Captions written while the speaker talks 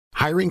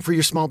Hiring for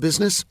your small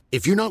business?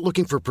 If you're not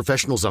looking for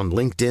professionals on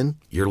LinkedIn,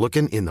 you're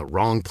looking in the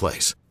wrong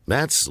place.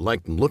 That's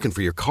like looking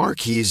for your car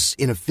keys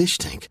in a fish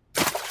tank.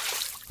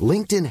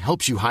 LinkedIn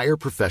helps you hire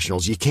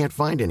professionals you can't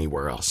find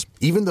anywhere else,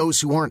 even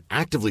those who aren't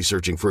actively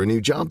searching for a new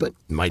job but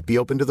might be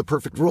open to the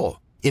perfect role.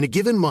 In a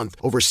given month,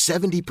 over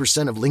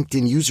 70% of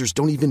LinkedIn users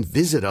don't even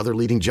visit other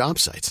leading job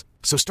sites.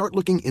 So start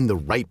looking in the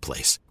right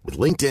place. With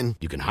LinkedIn,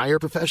 you can hire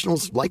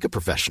professionals like a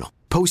professional.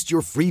 Post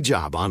your free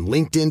job on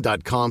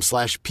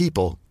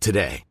linkedin.com/people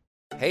today.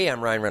 Hey,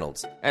 I'm Ryan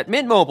Reynolds. At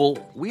Mint Mobile,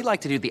 we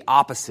like to do the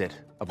opposite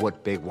of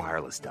what Big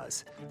Wireless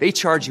does. They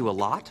charge you a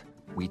lot,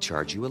 we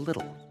charge you a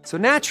little. So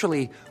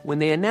naturally, when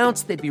they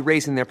announced they'd be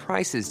raising their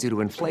prices due to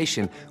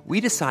inflation,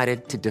 we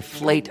decided to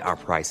deflate our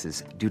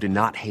prices due to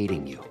not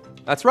hating you.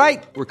 That's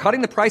right. We're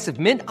cutting the price of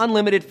Mint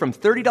Unlimited from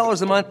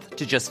 $30 a month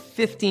to just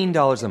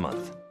 $15 a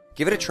month.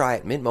 Give it a try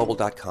at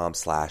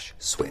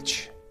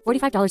mintmobile.com/switch.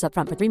 $45 up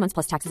front for 3 months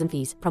plus taxes and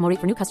fees. Promo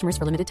rate for new customers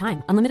for limited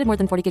time. Unlimited more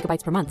than 40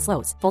 gigabytes per month.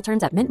 Slows full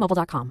terms at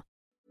mintmobile.com.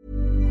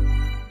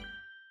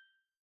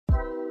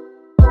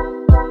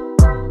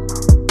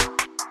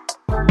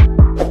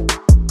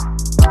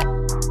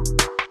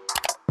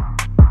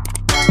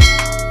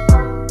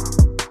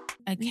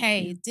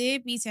 Okay, dear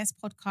BTS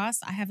podcast,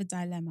 I have a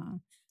dilemma.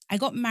 I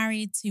got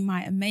married to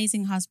my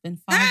amazing husband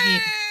 5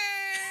 years.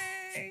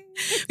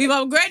 We've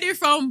upgraded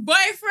from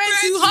boyfriend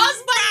to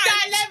husband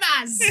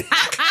dilemmas.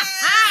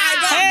 I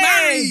got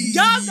married.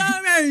 Y'all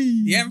got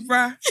married. The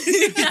emperor.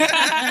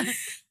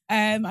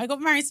 I got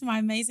married to my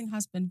amazing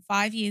husband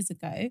 5 years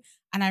ago,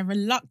 and I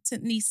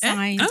reluctantly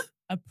signed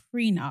a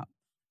prenup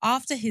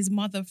after his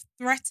mother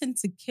threatened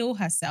to kill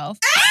herself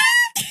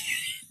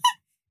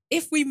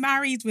if we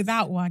married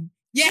without one.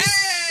 Yes.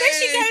 There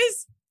she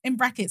goes. In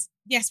brackets,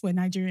 yes, we're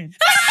Nigerian.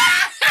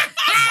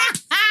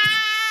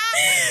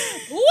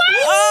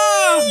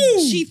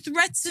 Oh, she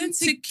threatened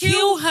to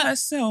kill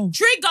herself.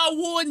 Trigger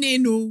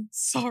warning, oh.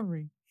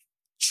 Sorry.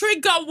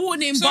 Trigger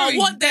warning, Sorry, but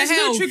what the there's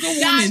hell? no trigger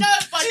warning. Yeah, I know,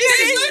 but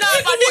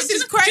this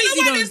is crazy. Do you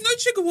know why though. there's no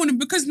trigger warning?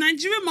 Because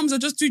Nigerian mums are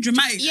just too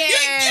dramatic. Yeah. You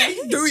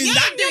ain't doing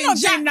that. You're not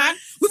doing that.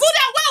 With all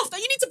that wealth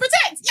that you need to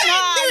protect.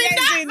 You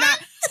ain't doing that.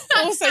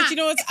 Also, do you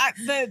know what's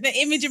the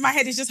image in my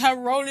head is just her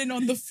rolling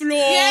on the floor.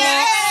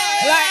 Yeah.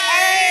 Like,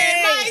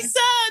 hey. My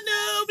son,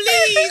 oh,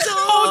 please.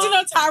 Holding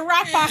on to her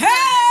rapper.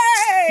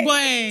 Hey.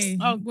 Boy.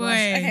 Oh, boy.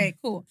 gosh. Okay,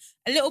 cool.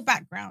 A little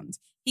background.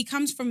 He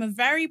comes from a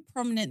very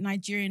prominent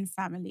Nigerian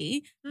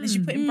family. And she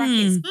put in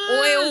brackets,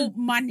 oil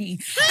money.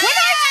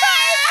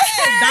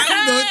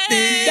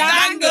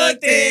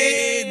 Dangote,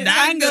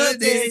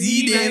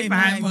 see they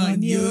find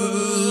money.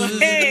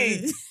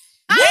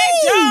 Hey,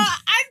 Joe,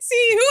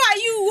 auntie, who are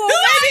you?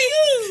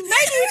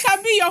 Maybe we can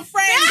be your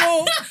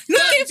friend. Do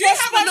you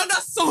have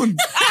another son?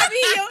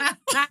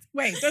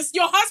 Wait, does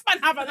your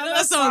husband have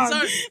another son?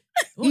 Sorry.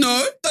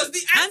 No. Does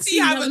the auntie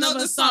have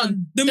another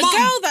son? The mom.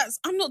 girl that's,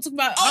 I'm not talking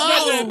about.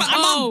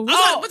 We're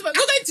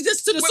going to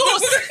just to the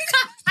source.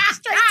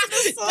 Straight to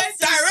the source.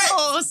 Direct.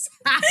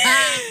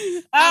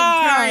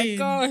 Oh,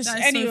 gosh.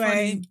 That's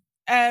anyway,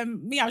 I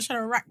was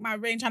trying to rack my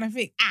brain, trying to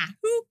think,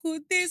 who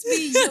could this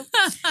be?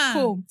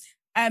 Cool.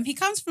 He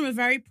comes from a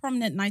very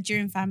prominent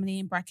Nigerian family,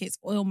 in brackets,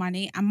 oil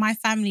money, and my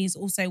family is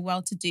also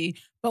well-to-do,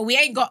 but we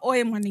ain't got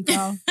oil money,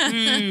 girl.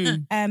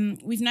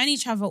 We've known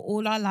each other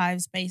all our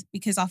lives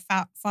because our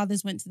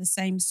fathers went to the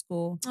same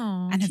school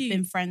and have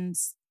been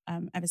friends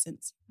ever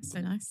since. That's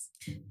so nice.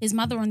 His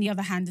mother, on the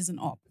other hand, is an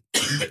op.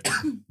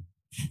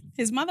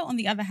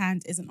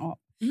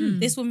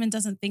 This woman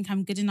doesn't think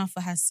I'm good enough for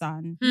her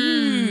son.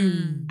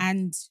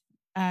 And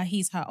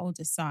he's her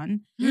oldest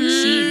son.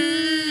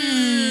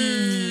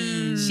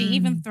 She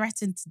even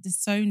threatened to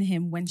disown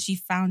him when she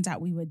found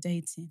out we were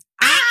dating.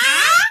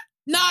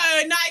 No,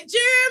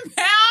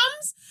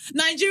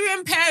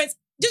 Nigerian parents,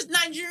 just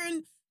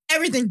Nigerian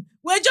everything.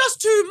 We're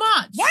just too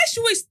much. Why is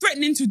she always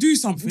threatening to do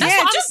something? That's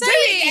what I'm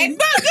saying.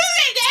 But do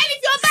it then.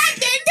 If you're bad,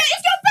 then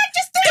if you're bad,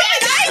 just do it.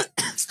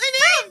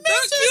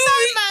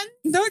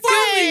 Don't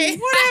kill me.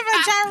 Whatever,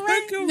 Jared.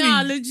 Don't kill me.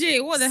 Nah,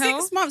 legit. What the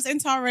hell? 6 months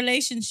into our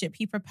relationship,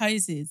 he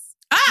proposes.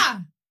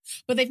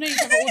 But they've known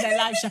each other all their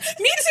lives. Me too, I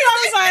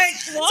was like,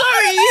 what?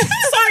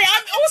 Sorry,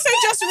 I'm also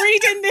just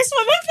reading this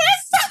for the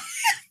first time.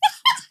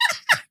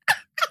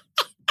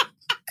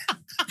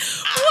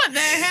 What the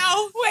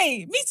hell?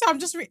 Wait, me too, I'm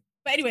just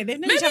But anyway, they've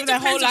known each other their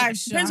whole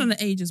lives. Depends on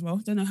the age as well.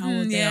 Don't know how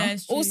old they are.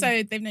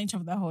 Also, they've known each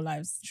other their whole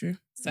lives. True.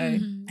 So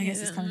I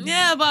guess it's kind of...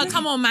 Yeah, but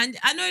come on, man.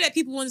 I know that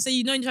people want to say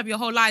you've known each other your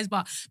whole lives,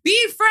 but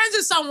being friends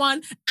with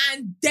someone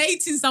and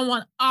dating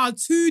someone are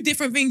two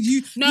different things.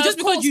 Just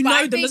because you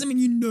know them doesn't mean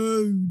you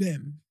know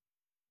them.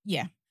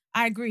 Yeah,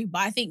 I agree. But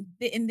I think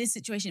in this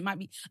situation, it might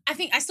be...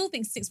 I still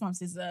think 6 months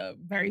is a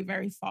very,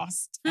 very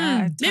fast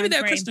maybe they're a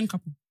frame. Christian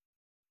couple.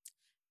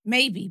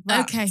 Maybe, but...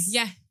 Okay,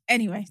 yeah.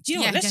 Anyway, do you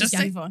know what? Let's just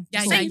move on.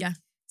 Yeah.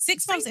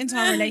 6 months into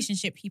our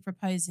relationship, he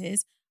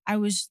proposes. I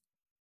was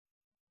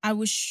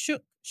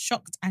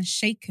shocked and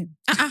shaken.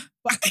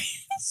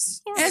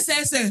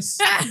 SSS.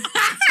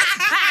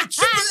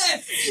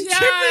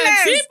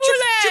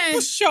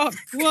 Triple shock.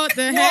 What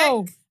the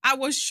heck? I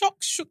was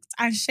shocked,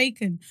 and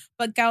shaken.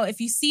 But girl, if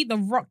you see the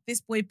rock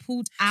this boy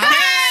pulled out.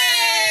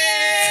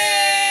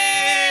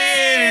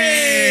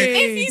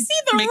 If you see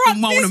the make rock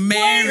him wanna this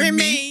marry boy.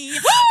 me.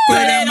 Put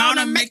him on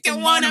and make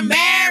him wanna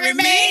marry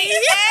me.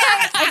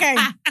 Okay.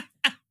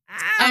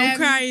 I'm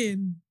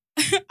crying.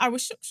 I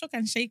was shook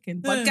and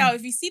shaken. But girl,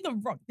 if you see the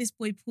rock this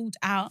boy pulled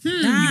out,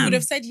 you Damn. would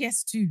have said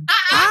yes too.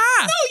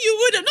 No, you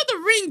would have. Not the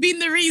ring being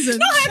the reason.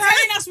 Not her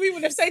telling us, we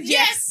would have said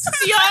yes.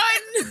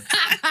 Sion.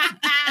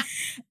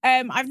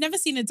 I've never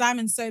seen a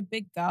diamond so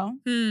big, girl.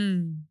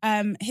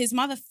 His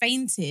mother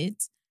fainted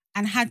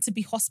and had to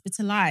be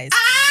hospitalized.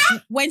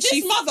 When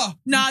His mother.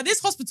 Nah, this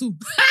hospital.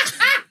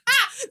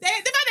 They've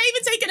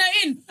even taken her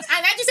in.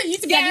 And I just said you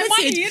need to be admitted.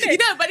 Money, you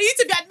know, but you need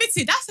to be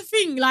admitted. That's the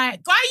thing. Like,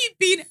 why are you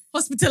being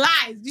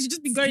hospitalized? You should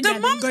just be going there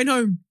and going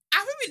home.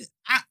 I think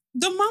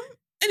the mum.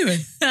 Anyway,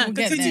 We'll get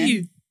there.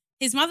 continue.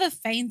 His mother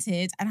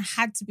fainted and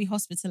had to be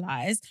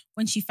hospitalized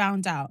when she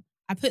found out.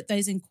 I put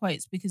those in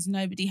quotes because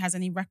nobody has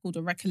any record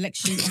or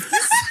recollection of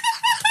this.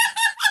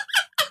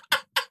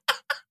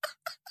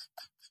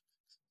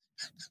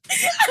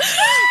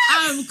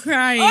 I'm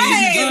crying.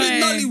 Hey, Give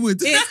it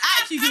Nollywood. It's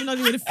actually giving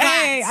Nollywood a fact.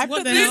 Hey, I What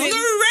put the this hell? There's no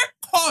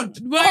record.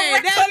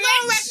 Wait, there's no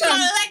There's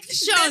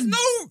recollection.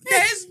 no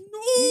evidence.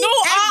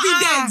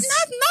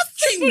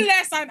 Triple Nothing.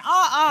 less and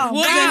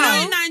What They the know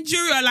hell? in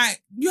Nigeria,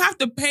 like, you have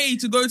to pay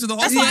to go to the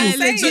That's hospital. what I'm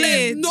saying. So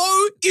there's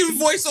no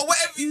invoice or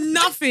whatever.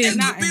 Nothing. There's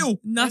no Nothing. bill.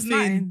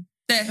 Nothing.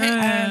 The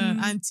heck?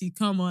 Auntie,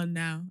 come on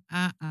now.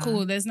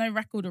 Cool. There's no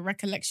record or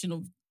recollection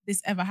of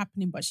this ever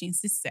happening, but she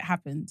insists it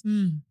happened.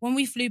 Mm. When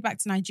we flew back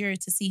to Nigeria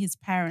to see his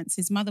parents,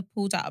 his mother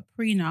pulled out a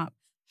prenup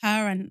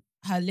her and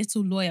her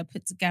little lawyer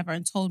put together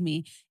and told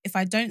me, if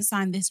I don't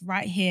sign this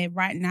right here,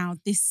 right now,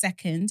 this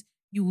second,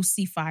 you will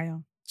see fire.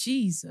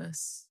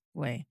 Jesus.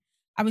 Boy.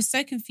 I was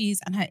so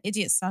confused and her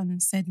idiot son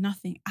said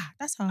nothing.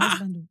 That's her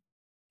husband.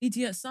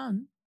 Idiot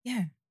son.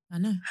 Yeah. I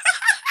know.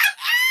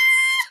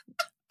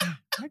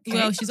 Okay.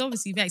 Well, she's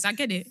obviously vexed. I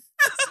get it.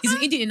 He's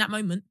an idiot in that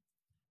moment.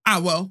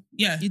 Well,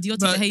 yeah.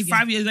 Idiotic but behavior.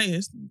 5 years later,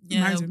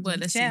 Yeah, marries him. well,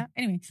 let's Yeah.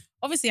 Anyway,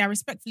 obviously I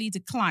respectfully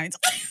declined.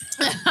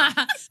 see.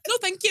 No,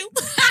 thank you.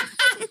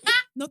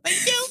 No,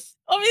 thank you.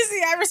 Obviously,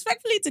 I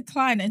respectfully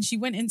declined and she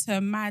went into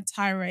a mad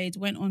tirade,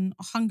 went on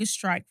a hunger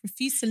strike,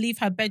 refused to leave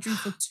her bedroom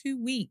for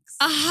 2 weeks.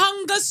 A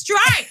hunger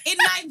strike in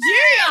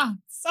Nigeria.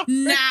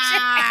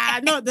 Nah,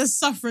 not the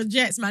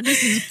suffragettes, man.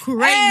 This is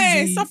crazy.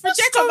 Hey,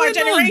 suffragette of our going on?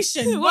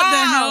 generation. What the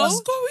hell?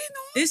 What's going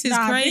on? This is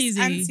Nah, crazy. This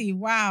auntie,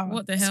 wow.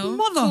 What the hell?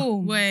 Mother.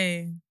 Cool.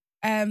 Wait.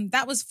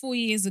 That was 4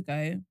 years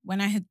ago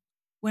when I had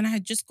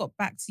just got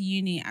back to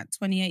uni at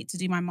 28 to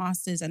do my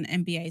master's and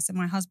MBA. So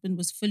my husband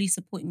was fully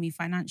supporting me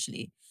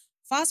financially.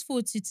 Fast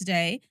forward to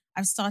today,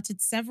 I've started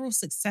several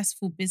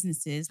successful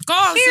businesses. Go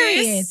on,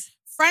 Period. sis.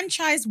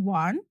 Franchise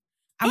one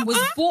and was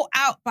bought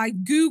out by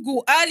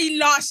Google early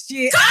last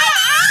year. Oh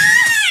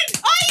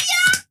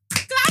yeah!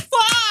 Clap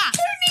for her!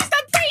 Who needs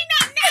the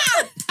prenup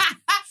now?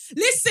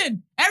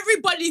 Listen,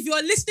 everybody, if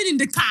you're listening in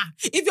the car,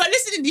 if you're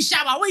listening in the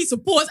shower, I want you to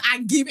pause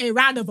and give a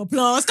round of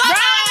applause. Round of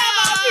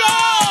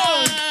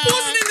applause!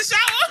 Pausing in the shower.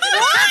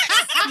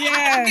 What?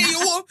 Yeah.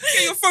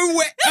 Get your phone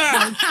wet.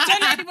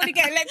 Don't let anybody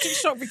get electric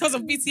shock because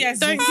of BTS.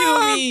 Don't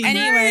kill me.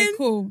 Anyway,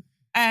 cool.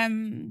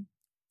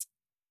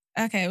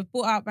 Okay, it was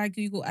bought out by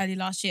Google early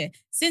last year.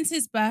 Since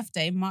his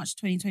birthday, March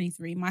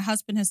 2023, my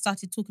husband has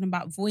started talking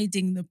about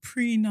voiding the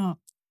prenup.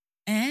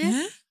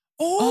 Eh?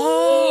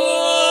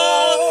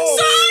 Oh.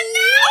 So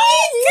now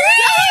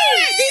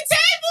the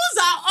tables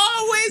are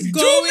always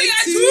going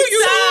to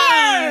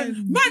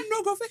turn. Man,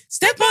 no go vex.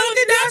 Step on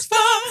the dance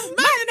floor.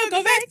 Man, no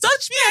go vex.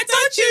 Touch me, I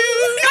touch you.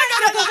 Man,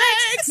 no go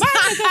vex. Man,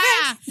 no go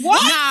vex.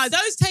 What? Nah,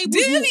 those tables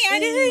Do will me, I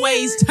do.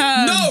 always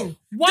turn. No.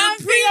 One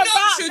the thing prenup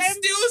about should them-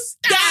 still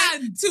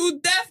stand till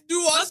death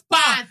do us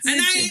part.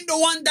 And I ain't the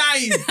one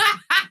dying.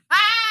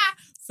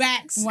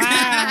 Facts.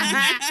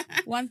 Wow.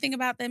 One thing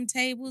about them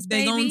tables,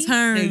 They baby. gon'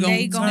 turn.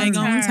 They gon'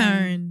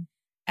 turn.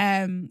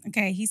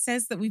 Okay, he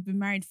says that we've been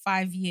married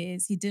 5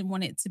 years. He didn't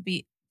want it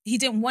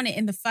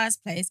in the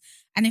first place.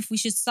 And if we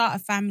should start a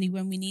family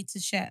when we need to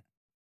share.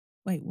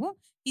 Wait, what?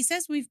 He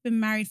says we've been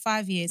married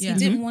 5 years. Yeah. He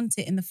didn't want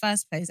it in the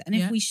first place. And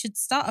if Yeah. we should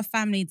start a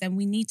family, then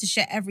we need to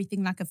share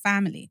everything like a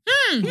family.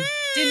 Didn't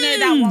know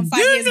that one 5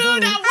 years You ago. know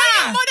that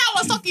when your mother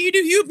was talking,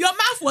 your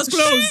mouth was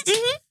closed.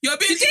 You're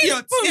being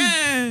idiot.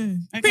 Yeah.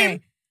 Okay,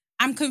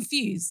 I'm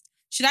confused.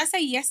 Should I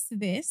say yes to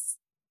this?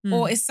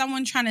 Or is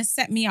someone trying to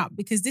set me up?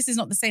 Because this is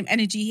not the same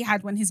energy he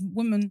had when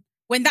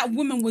that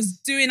woman was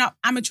doing up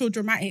amateur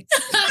dramatics.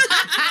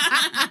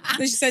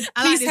 So she said,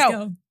 I like please this help.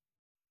 girl.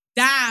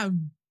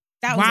 Damn.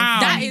 That was Wow. a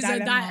That funny is a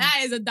dilemma.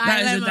 that is a That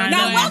is a dilemma. dilemma. No,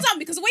 boy. well done,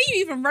 because the way you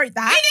even wrote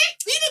that.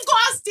 You didn't go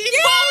ask him. You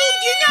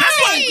know That's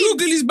why me.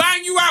 Google is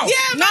buying you out.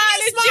 Yeah, man, Nah,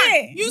 you smart.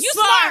 legit. You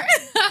smart.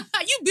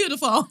 you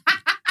beautiful.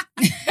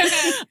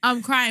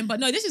 I'm crying, but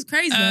no, this is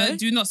crazy though.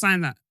 Do not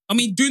sign that. I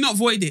mean, do not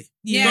void it.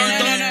 Yeah,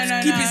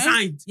 no. Keep it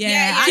signed.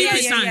 Yeah, Keep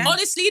it signed.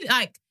 Honestly,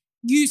 like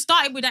you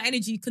started with that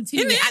energy,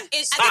 continue.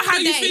 Innit? Start how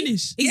you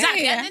finish.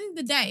 Exactly. Yeah. At the end of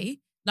the day,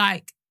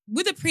 like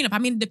with a prenup, I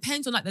mean, it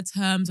depends on like the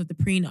terms of the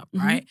prenup,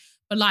 right?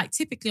 But like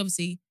typically,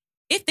 obviously,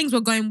 if things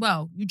were going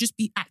well, you'd just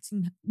be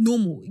acting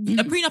normal.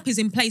 A prenup is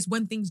in place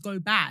when things go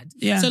bad.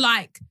 Yeah. So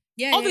like,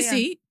 Yeah,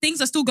 obviously,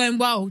 things are still going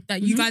well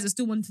that you guys are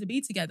still wanting to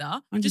be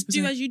together. Just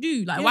do 100%. as you do.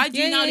 Like, Yeah. why do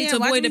you now need to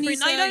Why avoid do a we need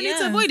prenup? No, you don't need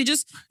to yeah. avoid it.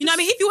 Just, you know what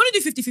I mean? If you want to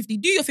do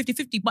 50-50, do your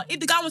 50-50. But if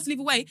the guy wants to leave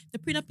away, the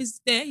prenup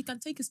is there. He can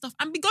take his stuff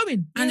and be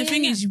going. And the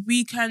thing is,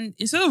 we can,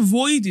 instead of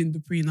avoiding the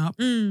prenup,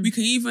 we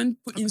can even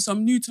put in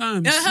some new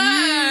terms.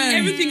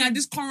 Everything at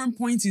this current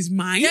point is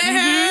mine.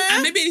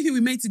 And maybe anything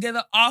we made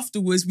together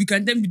afterwards, we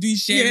can then be doing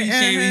sharing.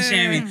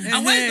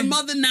 And where's the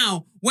mother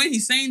now? When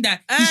he's saying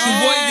that, he should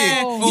avoid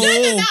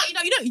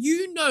it.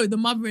 You know the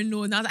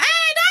mother-in-law now. Like,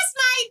 hey, that's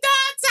my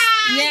daughter.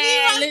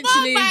 Yeah, He was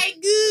born literally. by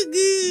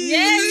Gugu.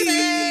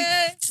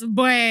 Yes.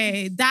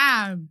 Boy,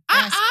 damn.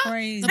 That's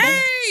crazy.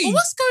 But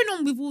what's going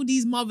on with all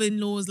these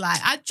mother-in-laws? Like,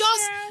 I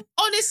just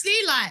honestly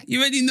like. You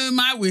already know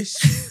my wish.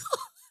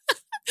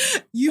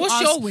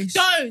 What's your wish?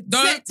 Don't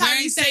let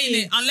Tammy ain't say saying it.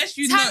 it unless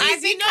you know. I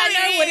think I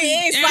know what it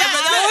is. Yeah, But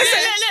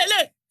but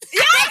look.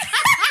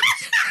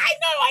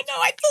 I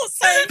know. I thought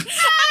so.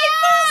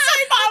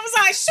 But I was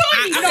like,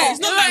 surely Okay, not. it's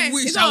not my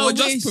wish. I would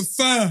just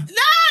prefer. No, that's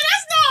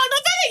not. No,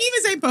 don't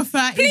even say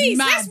prefer. Please, It's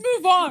mad. let's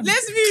move on.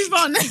 Let's move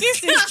on.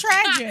 This is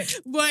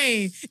tragic.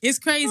 Boy, it's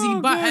crazy.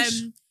 Oh, but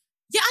gosh.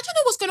 yeah, I don't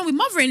know what's going on with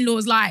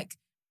mother-in-laws. Like,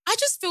 I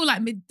just feel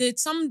like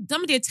some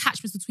of the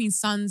attachments between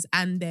sons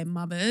and their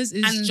mothers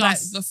is And just like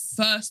the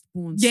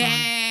firstborn son.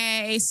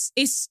 yeah, it's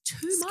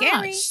too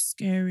Scary. much.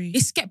 Scary.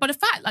 It's scary. But the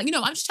fact, like,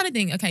 I'm just trying to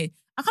think, okay,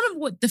 I can't remember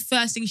what the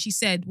first thing she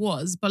said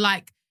was, but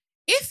like,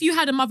 if you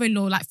had a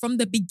mother-in-law, like from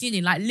the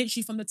beginning, like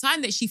literally from the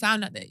time that she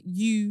found out that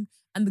you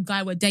and the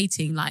guy were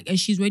dating, like, and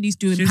she's already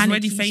doing She's panic,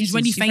 already she's fainting.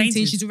 already She fainting,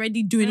 fainted. she's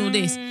already doing all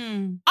this.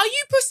 Are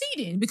you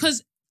proceeding?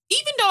 Because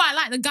even though I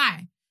like the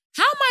guy,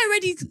 how am I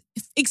already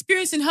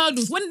experiencing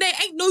hurdles when you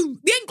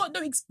ain't got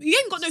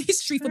no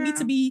history for me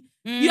to be,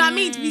 you know what I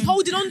mean, to be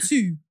holding on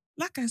to?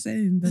 Like I said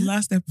in the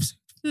last episode,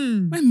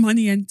 when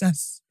money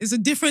enters, It's a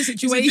different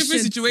situation. it's a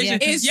different situation.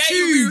 Yeah. It's yeah,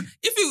 true.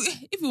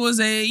 If it was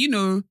a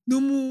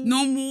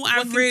normal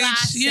average,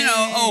 class,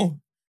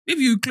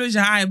 maybe you close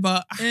your eye,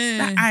 but Yeah.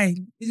 that eye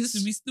needs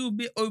to be still a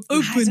bit open.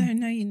 I don't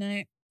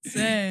know,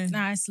 Yeah.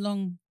 Nah, it's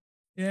long.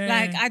 Yeah.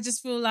 Like, I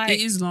just feel like... It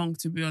is long,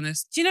 to be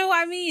honest. Do you know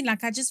what I mean?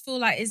 Like, I just feel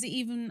like, is it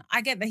even...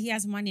 I get that he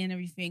has money and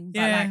everything,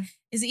 but Yeah. like,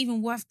 is it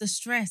even worth the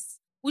stress?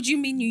 What do you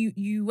mean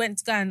you went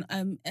to go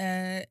and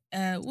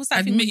what's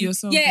that thing? Admit when you-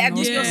 yourself Yeah, in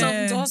admit hospital. yourself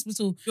into Yeah.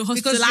 hospital. You're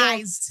Because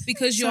hospitalized.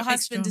 Because your So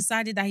husband extra.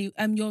 decided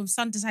that your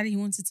son decided he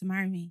wanted to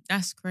marry me.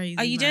 That's crazy.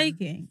 Are you man.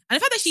 joking? And the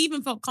fact that she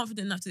even felt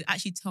confident enough to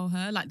actually tell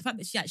her, like the fact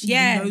that she actually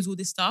Yeah. even knows all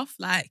this stuff,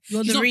 like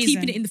You're she's the not reason.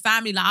 keeping it in the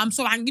family. Like, I'm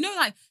so angry.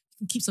 Like, you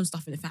can keep some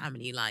stuff in the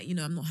family. Like,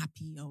 I'm not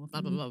happy or blah,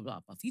 blah, blah, blah.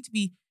 But for you to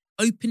be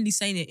openly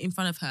saying it in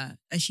front of her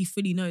and she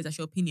fully knows that's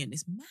your opinion,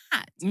 it's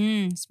mad.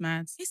 It's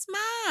mad. It's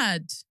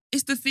mad.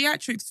 It's the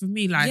theatrics for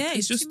me. Like, Yeah, it's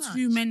it's just too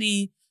too much.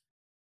 many.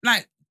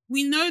 Like,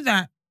 we know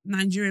that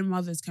Nigerian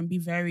mothers can be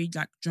very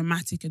like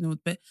dramatic and all,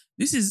 but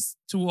this is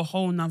to a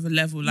whole nother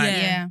level. Like,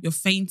 Yeah. you're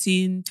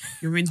fainting,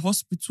 you're in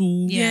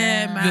hospital,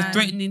 Yeah, man. you're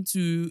threatening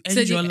to end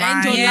So your you life.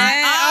 end your Yeah.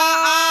 life.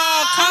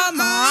 Oh,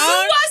 come on.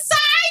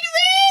 Suicide,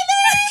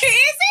 really?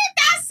 Is it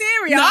that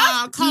serious?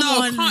 No, come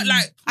on. Come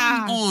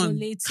on.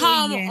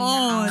 Come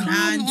on, Come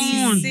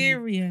Andy. on.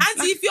 Serious.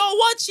 Auntie, if you're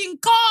watching,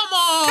 come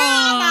on.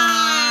 Come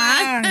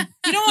on.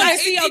 You don't want Like,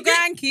 to see it your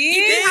didn't- grandkids?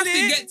 It didn't have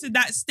to get to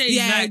that stage.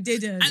 Yeah, like, it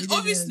didn't. And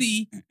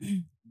obviously,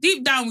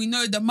 deep down, we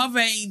know the mother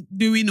ain't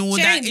doing all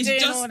She that. ain't It's doing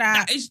just all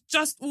that. It's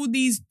just all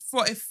these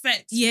for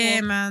effects. Yeah,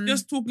 for man.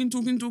 Just talking,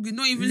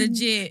 not even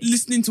Legit.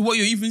 listening to what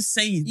you're even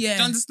saying. Yeah. Do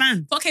you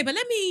understand? Okay, but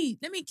let me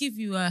give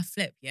you a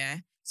flip, yeah?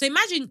 So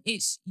imagine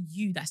it's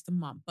you that's the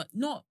mum, but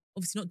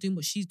obviously not doing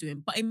what she's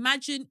doing. But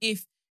imagine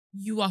if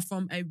you are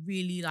from a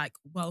really like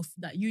wealth,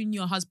 that you and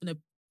your husband are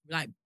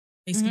like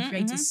basically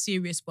created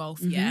serious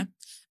wealth, yeah?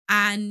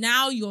 And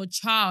now your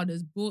child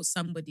has brought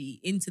somebody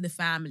into the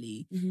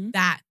family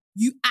that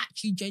you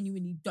actually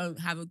genuinely don't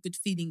have a good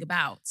feeling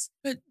about.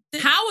 But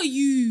How are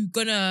you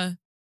gonna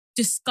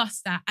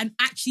discuss that and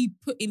actually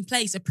put in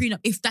place a prenup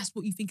if that's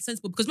what you think is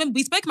sensible? Because remember,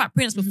 we spoke about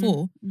prenups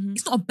before.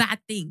 It's not a bad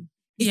thing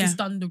if Yeah. it's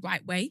done the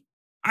right way.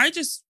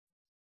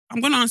 I'm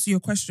going to answer your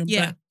question.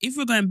 Yeah. But if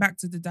we're going back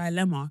to the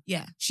dilemma,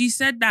 Yeah. she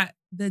said that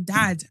the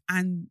dad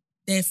and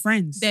their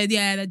friends. The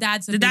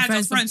dads The dads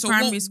are friends. from So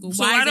primary what- school.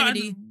 So Why I is don't.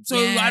 everybody-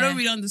 So Yeah. I don't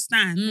really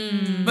understand.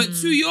 Mm. But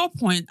to your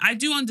point, I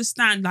do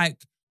understand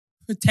like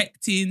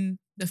protecting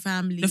the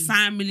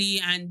family.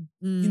 and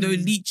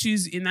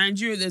leeches in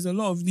Nigeria. There's a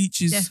lot of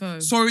leeches.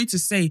 Defo. Sorry to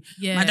say,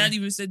 Yeah. my dad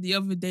even said the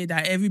other day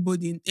that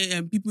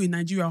people in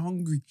Nigeria are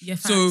hungry. Yeah,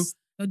 So facts.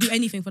 They'll do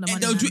anything for the money.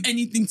 and they'll do man.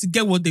 anything to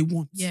get what they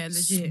want. Yeah,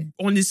 legit.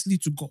 Honestly,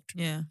 to God.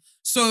 Yeah.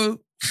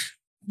 So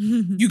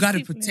you gotta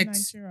People in protect.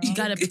 Nigeria. You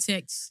gotta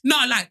protect. No,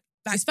 like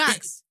It's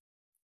facts.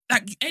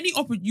 Like any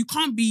you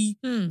can't be.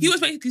 Mm. He was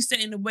basically set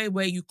in a way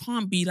where you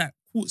can't be like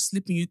caught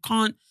slipping. You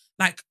can't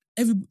like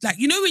like,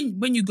 you know,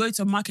 when you go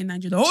to a market in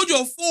Nigeria, hold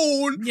your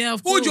phone,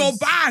 hold your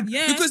bag,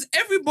 because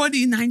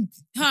everybody in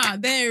Nigeria,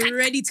 they're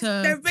ready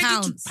to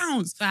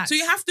pounce. Facts. So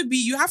you have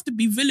to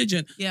be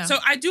vigilant. Yeah. So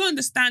I do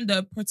understand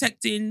the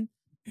protecting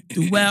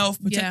the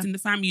wealth, protecting the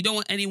family. You don't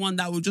want anyone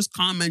that will just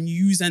come and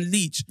use and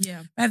leech.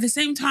 Yeah. But at the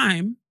same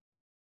time,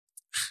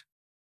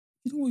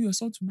 you don't want your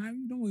son to marry.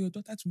 You don't want your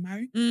daughter to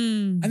marry.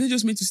 Are they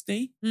just meant to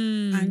stay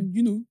and,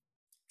 you know,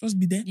 just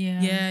be there?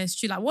 Yeah, it's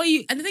true. Like, what are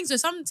you... And the thing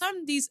is, some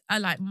of these are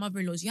like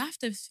mother-in-laws. You have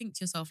to think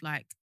to yourself,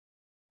 like,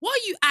 what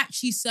are you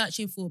actually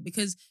searching for?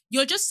 Because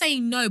you're just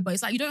saying no, but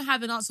it's like you don't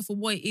have an answer for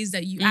what it is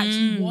that you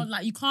actually want.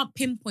 Like, you can't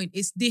pinpoint,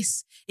 it's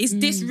this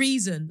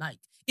reason. Like,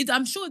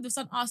 I'm sure if the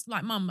son asked,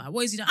 like, Mum, like,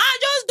 what is he doing? I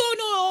just don't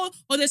know.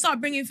 Or they start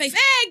bringing faith.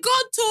 Hey,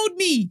 God told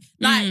me.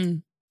 Like, do you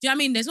know what I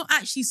mean? There's not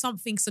actually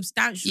something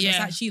substantial that's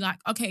actually like,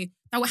 okay,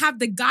 that will have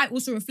the guy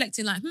also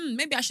reflecting like,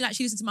 maybe I should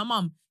actually listen to my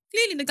mum.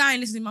 Clearly the guy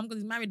ain't listening to mum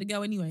because he's married the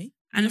girl anyway.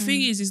 And the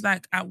thing is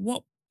like, at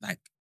what, like,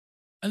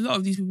 a lot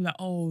of these people are like,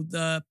 oh,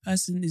 the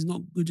person is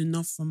not good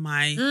enough for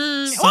my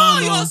son. Oh,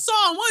 your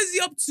son, what is he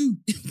up to?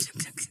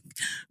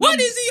 What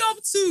is he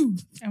up to?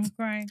 I'm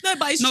crying. No,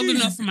 but it's not true.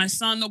 good enough for my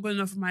son, not good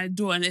enough for my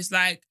daughter. And it's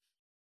like,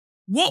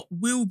 what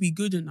will be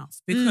good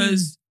enough?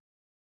 Because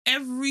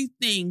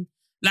everything,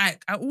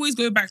 like, I always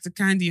go back to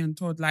Candy and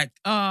Todd. Like,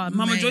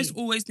 Mama Joyce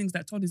always thinks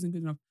that Todd isn't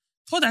good enough.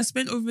 Todd has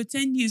spent over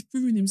 10 years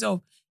proving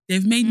himself.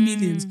 They've made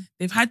millions.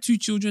 They've had 2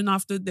 children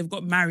after they've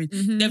got married.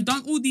 They've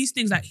done all these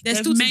things. Like, They're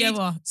they've still made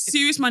together.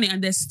 serious money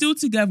and they're still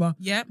together.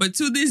 Yeah. But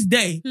to this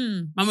day,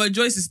 Mama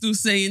Joyce is still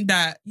saying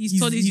that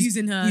Todd is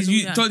using her.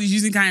 Todd is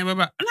using Kanye. Blah,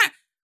 blah. I'm like,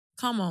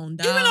 come on,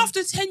 dad. even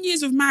after 10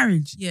 years of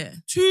marriage,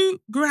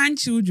 2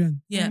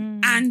 grandchildren,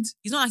 and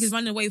he's not like he's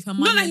running away with her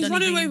money. not like he's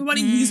running away with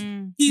money.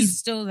 He's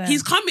still there.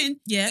 He's coming.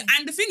 Yeah.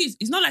 And the thing is,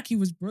 it's not like he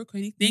was broke or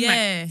anything.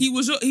 Yeah. Like, he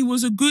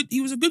was a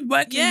good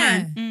working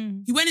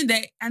man. He went in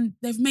there and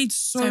they've made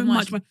so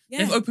much money.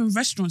 Yeah. They've opened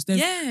restaurants.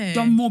 They've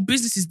done more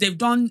businesses. They've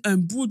done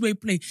Broadway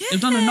play. They've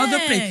done another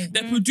play.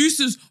 They're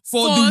producers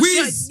for The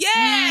Wiz.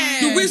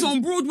 The Wiz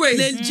on Broadway.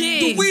 Legit.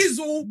 The Wiz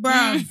on...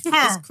 Bro,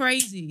 it's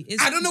crazy.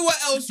 I don't know what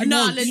else you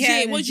no, want. legit.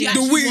 Yeah, What do you The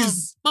actually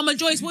Wiz. want? Mama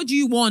Joyce, what do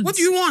you want? What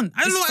do you want?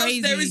 I don't It's know what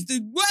crazy. else there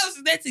is. What else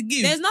is there to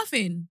give? There's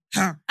nothing.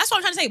 Huh. That's what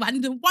I'm trying to say.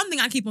 But the one thing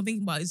I keep on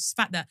thinking about is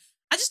the fact that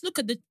I just look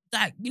at the,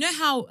 like, you know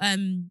how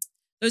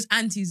those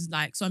aunties,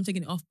 like, so I'm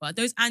taking it off, but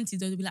those aunties,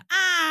 they'll be like,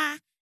 nah,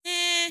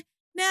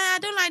 I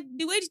don't like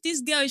the way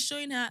this girl is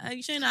showing her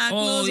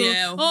clothes.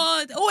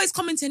 Or always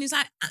commenting. It's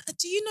like,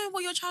 do you know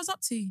what your child's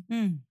up to? Do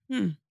you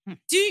know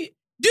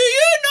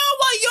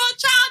what your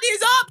child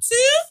is up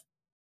to?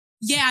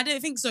 Yeah, I don't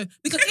think so.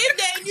 Because if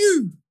they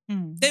knew,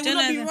 they would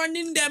not be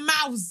running their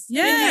mouths.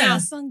 Yeah. Our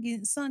son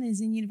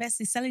is in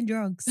university selling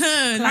drugs.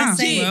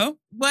 Legit.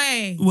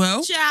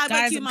 Well, Child,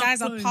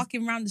 guys are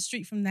parking around the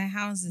street from their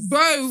houses.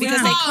 Bro,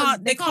 because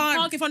they can't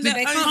park in front of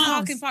their own house.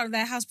 park in front of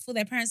their house before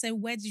their parents say,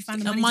 where did you find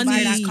the The money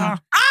to buy that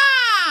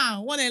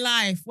car? What a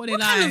life. What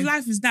what kind of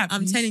life is that?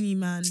 I'm please? telling you,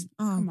 man.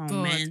 Oh, Come on,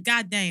 God. man.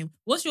 God damn.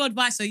 What's your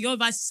advice? So your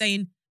advice is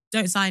saying,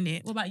 don't sign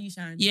it. What about you,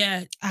 Sharon?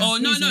 Yeah. No,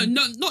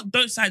 not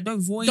don't sign.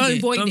 Don't void Don't it.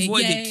 void Don't it.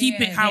 void Yeah, it.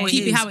 Keep it how it is.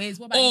 Keep it how it is.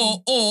 What about you?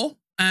 Or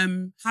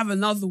have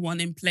another one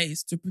in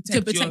place to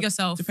protect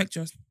yourself. To protect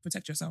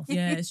yourself.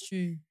 Yeah, it's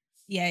true.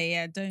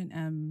 Yeah.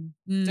 Don't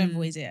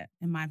void it,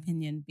 in my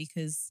opinion,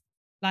 because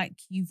like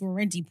you've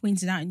already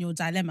pointed out in your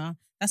dilemma,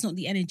 that's not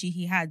the energy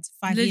he had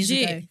 5 years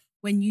ago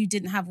when you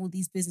didn't have all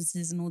these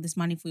businesses and all this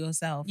money for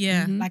yourself.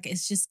 Yeah. Like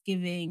it's just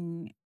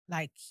giving,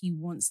 like he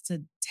wants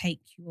to take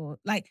your,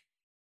 like,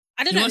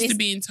 I don't He know. wants to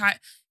be entitled.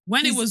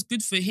 When it was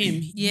good for him,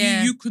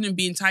 you couldn't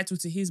be entitled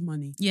to his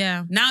money.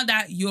 Yeah. Now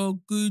that you're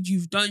good,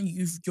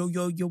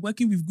 you're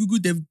working with Google,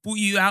 they've bought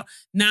you out.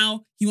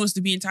 Now he wants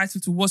to be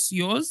entitled to what's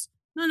yours.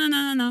 No.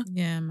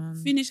 Yeah, man.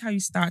 Finish how you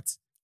start.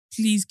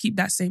 Please keep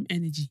that same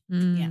energy.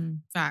 Yeah.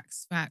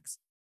 Facts.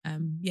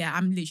 Yeah,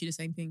 I'm literally the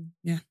same thing.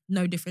 Yeah.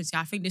 No difference.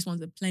 Yeah, I think this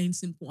one's a plain,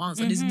 simple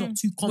answer. This is not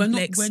too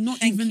complex. We're not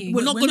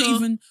We're not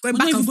going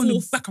back and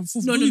forth. Back and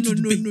forth. No. We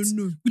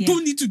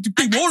don't need to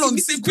debate. We're all on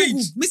the same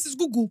page. Mrs.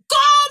 Google,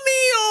 call me,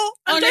 yo.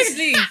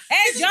 Honestly.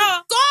 Hey, Joe.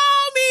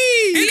 Call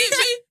me.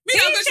 Me,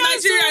 I'll go to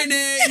Nigeria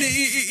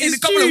in a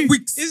couple of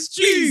weeks. It's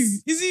true.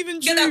 Please. It's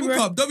even Get true. that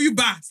hookup.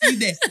 W-Bar. See you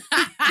there.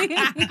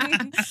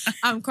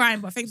 I'm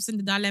crying, but thanks for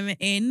sending the dilemma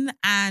in.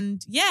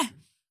 And yeah,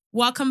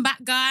 welcome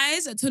back,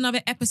 guys, to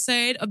another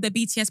episode of the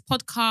BTS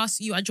podcast.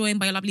 You are joined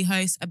by your lovely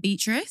host,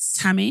 Beatrice,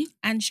 Tammy,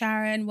 and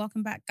Sharon.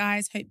 Welcome back,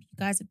 guys. Hope you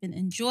guys have been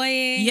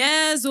enjoying.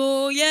 Yes.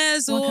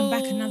 Welcome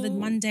back another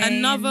Monday.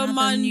 Another new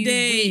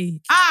Monday.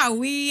 week.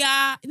 We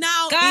are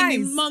now Guys,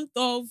 in the month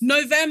of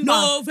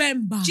November.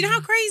 Do Do you know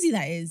how crazy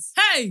that is?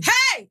 Hey!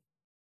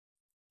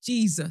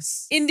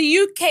 Jesus. In the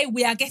UK,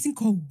 we are getting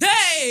cold.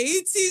 Hey,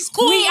 it is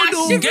cold. We are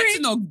though.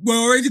 shivering. we're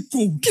already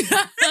cold.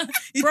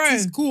 It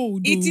is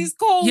cold. It is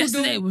cold.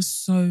 Yesterday it was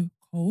so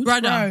cold.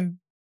 Brother. Bro.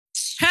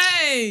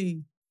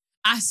 Hey.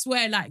 I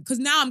swear, like, because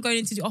now I'm going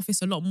into the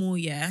office a lot more,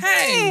 yeah?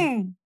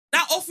 Hey.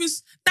 That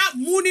office, that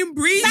morning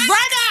breeze.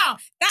 Brother!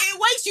 It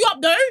wakes you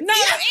up, though. No,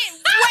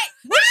 wait,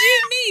 what do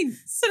you mean?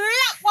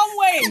 Slap one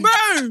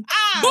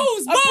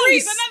Balls.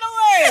 Breathe another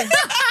way.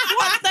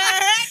 What the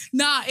heck?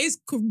 Nah, it's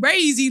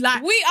crazy.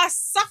 Like, We are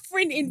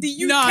suffering in the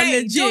UK. No,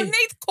 legit.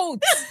 Donate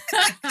quotes.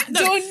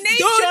 Donate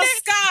your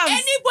scams.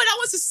 Anybody that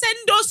wants to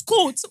send us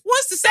quotes,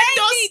 wants to send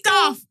us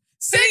stuff,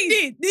 send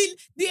it.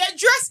 The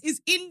address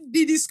is in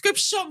the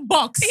description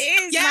box. It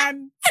is,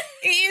 man.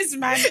 It is,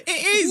 man. It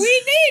is. We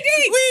need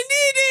it. We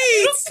need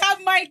it. Look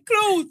at my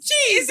clothes.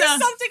 Is this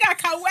something I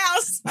can wear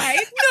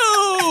outside?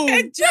 No.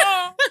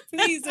 John,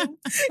 please. Guys,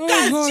 do you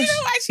know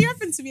what actually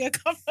happened to me a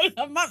couple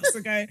of months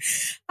ago?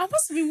 I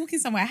must have been walking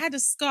somewhere. I had a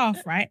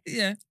scarf, right?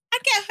 Yeah. I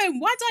get home.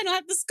 Why do I not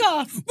have the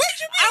scarf? What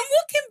do you mean?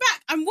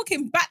 I'm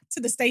walking back to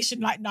the station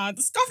like, nah,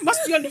 the scarf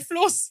must be on the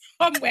floor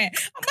somewhere.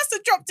 I must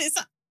have dropped it.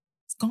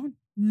 It's gone.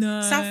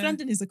 No. South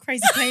London is a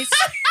crazy place.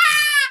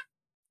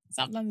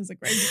 South London is a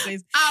crazy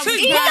place. Either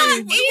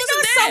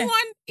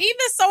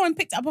someone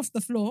picked it up off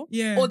the floor,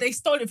 or they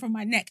stole it from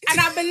my neck, and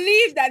I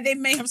believe that they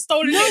may have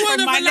stolen it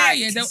from my neck.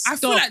 I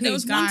feel like there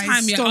was one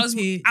time. It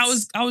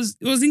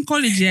was in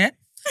college. Yeah,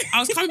 I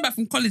was coming back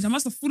from college. I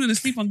must have fallen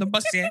asleep on the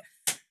bus. Yeah,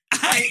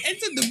 I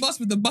entered the bus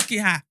with the bucket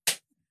hat.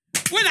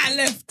 When I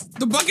left,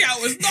 the bucket hat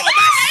was not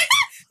back.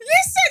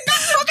 Listen,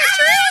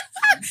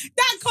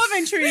 that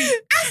Coventry. I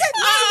said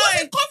no, it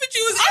wasn't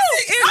Coventry. It was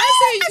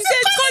you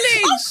said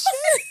college.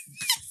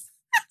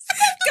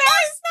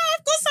 Guys, now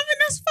I've got something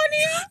that's funny.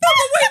 No, but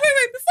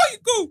wait. Before you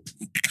go,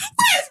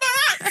 where's my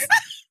hat?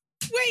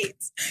 Wait,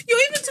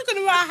 you're even talking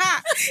about a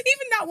hat.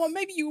 Even that one,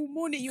 maybe you will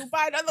mourn it, you'll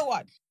buy another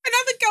one.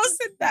 Another girl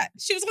said that.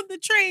 She was on the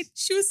train.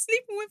 She was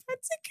sleeping with her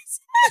tickets.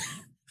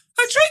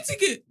 Her train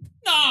ticket?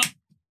 Nah.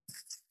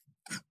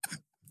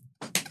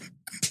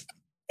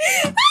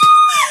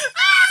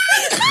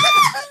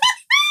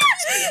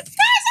 Guys, I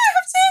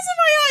have tears in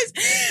my eyes.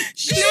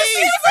 She was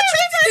sleeping with her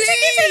tickets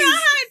in her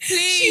hand.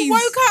 Please. She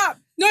woke up.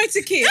 No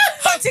ticket.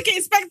 Hot ticket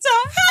inspector.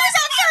 How is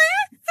that fair?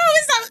 How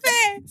is that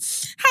fair?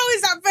 How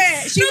is that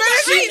fair? She how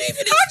do you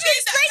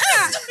explain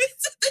that?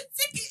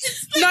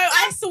 No,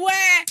 I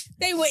swear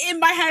they were in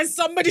my hands.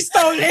 Somebody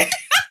stole it.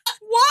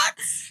 What?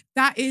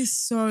 That is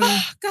so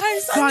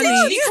guys, funny. I'm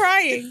literally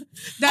crying.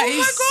 That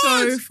is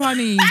so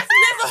funny. I've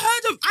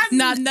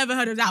never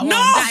heard of that one. No.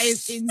 That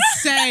is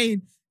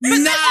insane.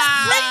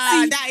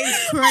 That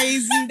is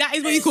crazy. That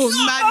is what you call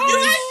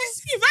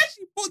madness. You've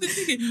actually bought the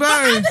ticket. Bro.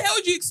 How the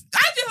hell do you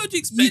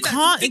explain You that?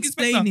 can't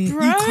explain it.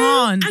 Bro. You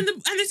can't. And the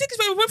ticket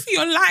inspector went for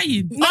you're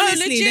lying.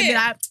 Honestly, legit. they'd be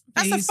like,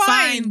 That's a "It's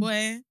fine."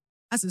 boy.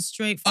 That's a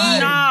straight Oh, fine.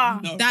 Nah.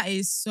 no. That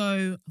is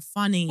so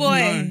funny.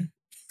 Boy.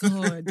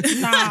 God.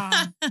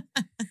 Nah.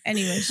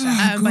 Anyway,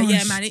 but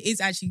yeah, man, it is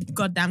actually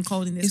goddamn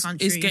cold in this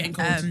country. It's getting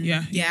cold.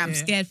 I'm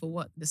scared for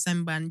what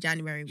December and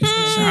January was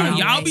going to be.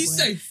 Y'all be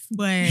safe.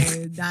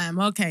 But damn,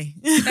 okay.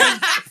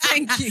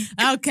 Thank you.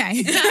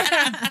 Okay.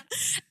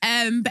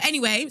 But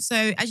anyway, so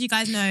as you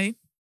guys know,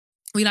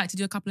 we like to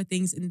do a couple of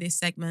things in this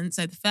segment.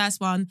 So the first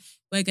one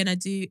we're gonna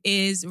do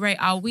is rate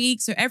our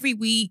week. So every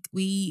week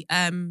we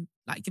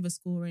like give a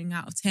scoring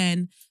out of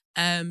 10.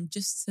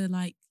 Just to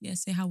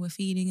say how we're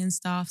feeling and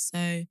stuff.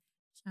 So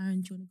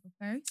Sharon, do you want to go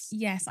first?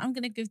 Yes, I'm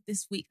gonna give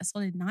this week a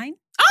solid 9.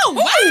 Oh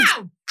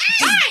wow!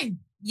 9!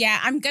 Yeah,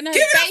 I'm gonna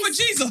Give it up for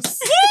Jesus.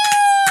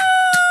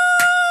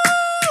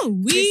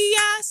 We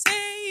are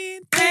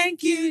saying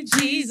thank you,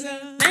 Jesus.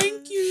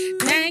 Thank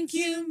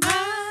you,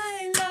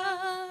 my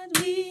Lord.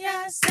 We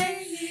are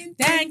saying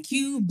thank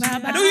you,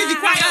 Baba. I don't usually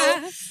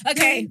cry.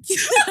 Okay.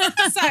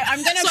 So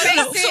I'm gonna base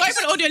it. Sorry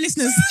for the audio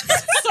listeners.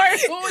 Sorry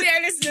for audio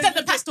listeners. Tell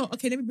the pastor.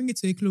 Okay, let me bring it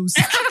to a close.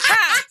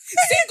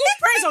 Single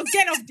praise or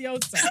get off the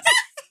altar.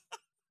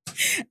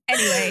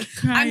 Anyway,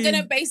 I'm going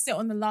to base it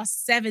on the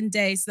last 7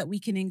 days so that we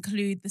can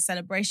include the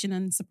celebration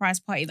and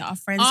surprise party that our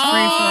friends threw for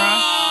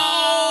us.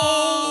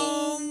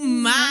 Oh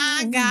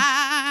my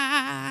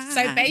God.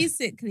 So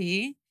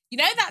basically, you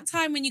know that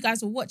time when you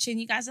guys were watching,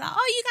 you guys were like,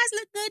 oh, you guys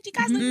look good. You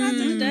guys look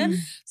good.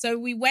 So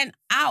we went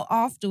out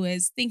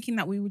afterwards thinking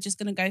that we were just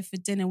going to go for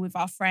dinner with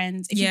our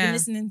friends. If you've been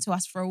listening to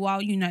us for a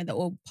while, you know that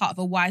we're part of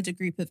a wider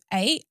group of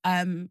 8.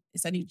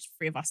 It's only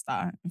 3 of us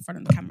that are in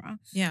front of the camera.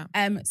 Yeah.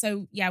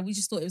 So yeah, we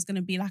just thought it was going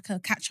to be like a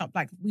catch up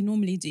like we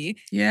normally do.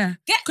 Yeah.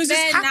 Because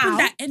it's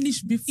happened that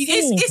English before.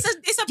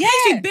 It's a place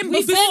we've been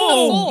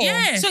before.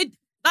 Yeah. So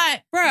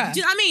like, bruh, do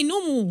you know what I mean?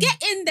 Normal.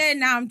 Get in there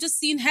now. I'm just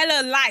seeing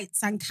hella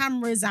lights and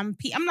cameras and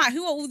I'm like,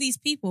 who are all these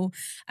people?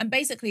 And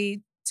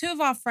basically, 2 of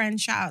our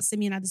friends, shout out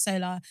Simi and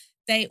Adesola,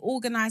 they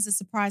organised a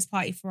surprise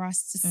party for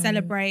us to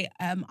celebrate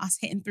us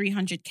hitting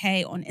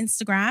 300k on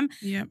Instagram.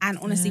 Yeah. And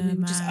honestly, we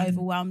were just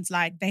overwhelmed.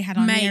 Like, they had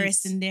our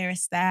nearest and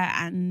dearest there.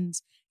 And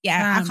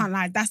yeah, I can't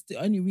lie. That's the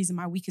only reason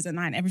my week is a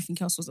 9. Everything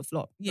else was a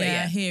flop.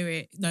 Yeah, I hear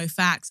it. No,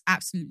 facts.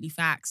 Absolutely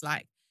facts.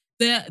 Like,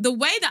 the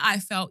way that I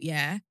felt,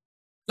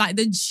 like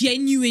the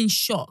genuine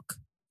shock.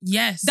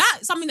 Yes.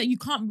 That's something that you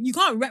can't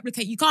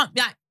replicate. You can't,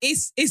 like,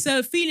 it's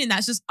a feeling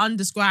that's just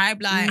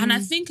undescribed. Like, and I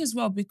think as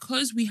well,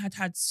 because we had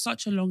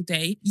such a long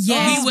day,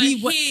 yes,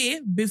 we were here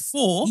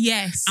before.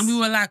 Yes. And we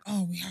were like,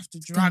 oh, we have to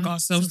drag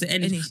ourselves to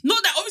end it.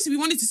 Not that obviously we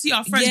wanted to see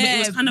our friends, but it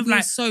was kind of we like,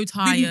 were so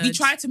tired. We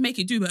tried to make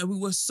it do, but we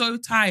were so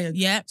tired.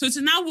 Yeah. So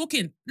to now walk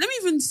in, let me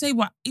even say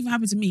what even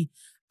happened to me.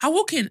 I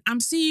walk in,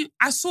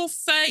 I saw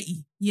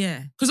 30.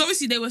 Yeah. Because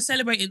obviously they were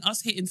celebrating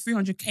us hitting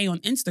 300K on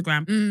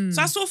Instagram. Mm.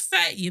 So I saw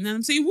 30 and then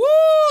I'm saying, woo,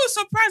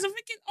 surprise. I'm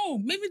thinking,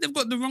 oh, maybe they've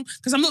got the wrong,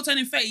 because I'm not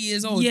turning 30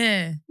 years old.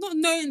 Yeah. Not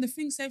knowing the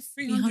thing said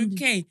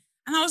 300K.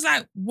 And I was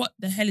like, what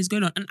the hell is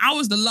going on? And I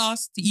was the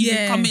last to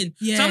even come in.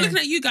 Yeah. So I'm looking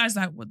at you guys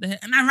like, what the hell?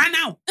 And I ran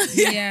out.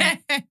 Yeah.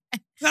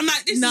 So I'm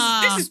like, this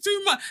is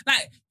too much.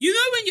 Like, you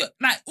know when you're,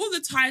 like, all the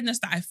tiredness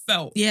that I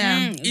felt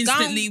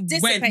instantly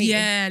went.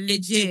 Yeah,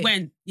 legit. It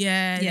went.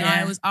 Yeah.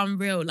 No, it was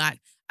unreal. Like,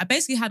 I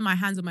basically had my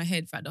hands on my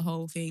head throughout the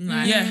whole thing.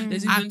 Like,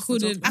 I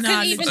couldn't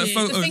even. legit.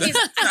 The thing is,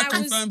 that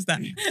confirms that.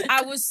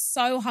 I was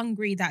so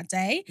hungry that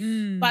day,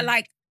 but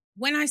like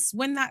when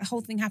that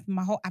whole thing happened,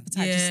 my whole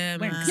appetite just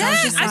went. Man. Yeah, I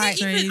was just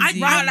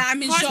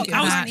I'm in shock.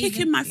 I was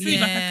kicking my food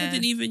like I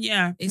couldn't even.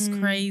 It's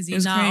crazy. It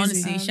was crazy.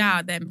 Honestly, shout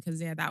out them because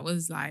that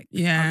was like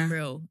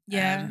unreal.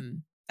 Yeah,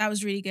 that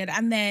was really good.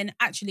 And then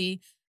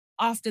actually,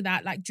 after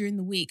that, like during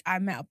the week, I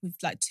met up with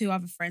like 2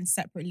 other friends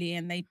separately,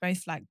 and they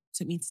both like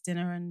took me to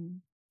dinner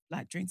and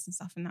like drinks and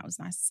stuff, and that was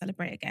nice to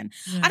celebrate again.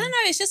 I don't know,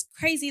 it's just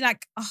crazy.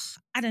 Like,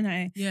 I don't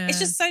know. Yeah. It's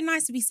just so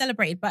nice to be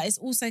celebrated, but it's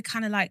also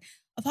kind of like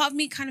a part of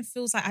me kind of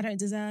feels like I don't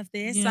deserve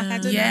this. Like, I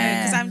don't know,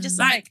 because I'm just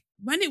like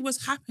when it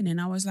was happening,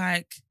 I was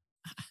like,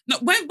 no.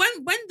 When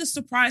the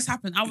surprise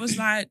happened, I was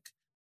like,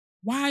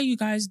 why are you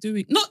guys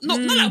doing? Not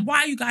like why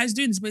are you guys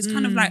doing this, but it's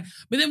kind of like.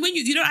 But then when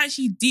you don't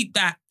actually deep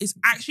that, it's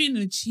actually an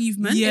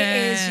achievement. Yeah,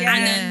 it is, yeah.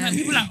 And then like,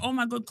 people are like, oh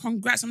my god,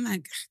 congrats. I'm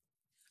like,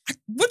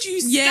 what do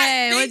you say?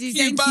 Yeah, what do you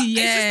think? But it's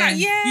just like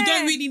Yeah. you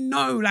don't really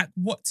know like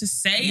what to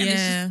say. And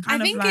it's just kind I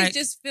of think like, it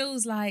just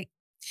feels like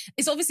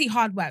it's obviously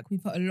hard work. We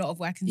put a lot of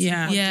work into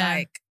Yeah. it. Yeah.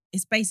 Like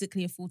it's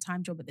basically a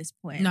full-time job at this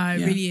point. No,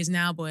 it really is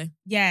now, boy.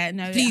 Yeah,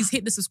 no. Please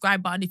hit the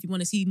subscribe button if you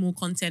want to see more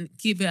content.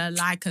 Give it a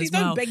like as Please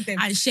well. don't beg them.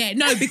 And share.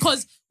 No,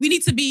 because we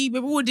need to be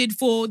rewarded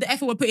for the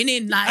effort we're putting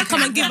in. Like,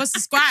 come and give us a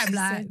subscribe.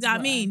 Like, you know what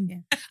I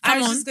mean? Yeah. I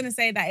was just going to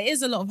say that it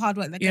is a lot of hard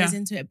work that goes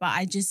into it, but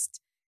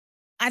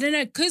I don't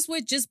know, because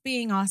we're just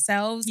being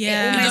ourselves.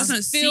 Yeah. It It almost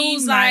doesn't feels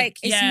seem like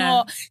it's yeah.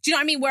 not. Do you know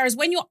what I mean? Whereas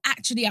when you're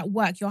actually at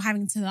work, you're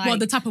having to like. Well,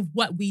 the type of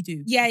work we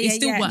do. It's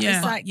still work. Yeah.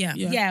 It's like,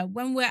 yeah.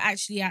 when we're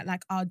actually at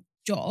like our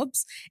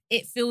jobs,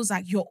 it feels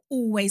like you're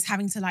always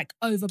having to like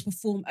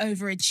overperform,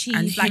 overachieve.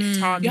 And like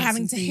targets you're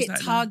having and to things hit like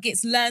that.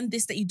 targets, learn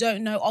this that you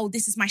don't know. Oh,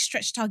 this is my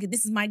stretch target.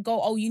 This is my goal.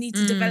 Oh, you need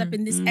to develop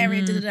in this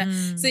area. Da, da, da.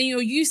 So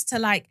you're used to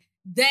like,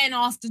 then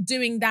after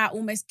doing that,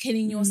 almost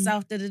killing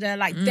yourself,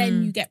 like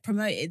then you get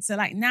promoted. So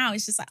like now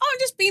it's just like, oh, I'm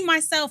just being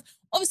myself,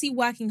 obviously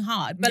working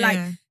hard. But like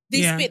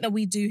this bit that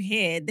we do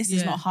here, this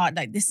is not hard.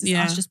 Like this is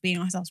us just being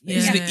ourselves. But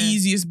This is the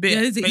easiest bit. Yeah,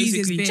 this is the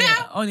easiest basically.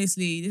 bit.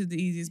 Honestly, this is the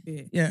easiest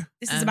bit. Yeah.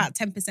 This is about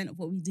 10% of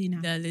what we do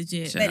now. Yeah,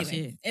 legit. But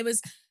anyway, it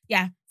was,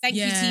 thank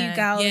you to you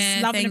girls.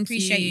 Love and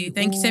appreciate you.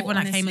 Thank you to all,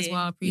 everyone that came as honestly.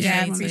 well.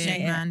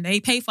 Appreciate it, man. They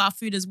pay for our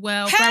food as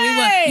well. Bro, we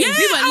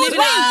were living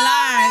our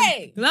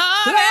life. Glory.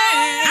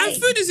 And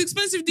food is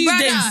expensive these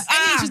Brother, days.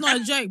 egg is just not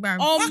a joke, bro.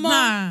 Oh,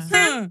 Nah.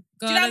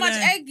 Do you know how much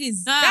egg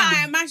is?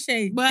 That ain't mashed.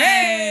 Hey,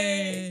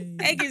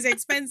 egg is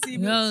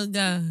expensive. Oh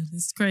God,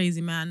 it's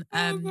crazy, man.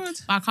 God. But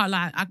I can't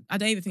lie. I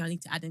don't even think I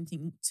need to add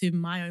anything to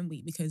my own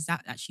week because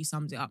that actually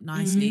sums it up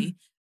nicely.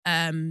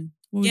 What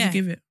would you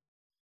give it?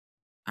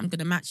 I'm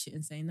gonna match it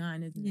and say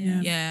 9, isn't it?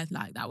 Yeah. Yeah,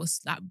 like that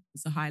was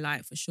a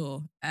highlight for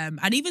sure.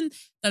 And even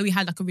though we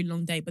had like a really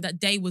long day, but that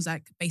day was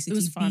like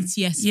basically fun.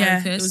 BTS Yeah,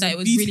 focused. it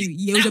was a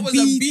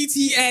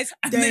BTS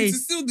and then to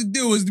seal the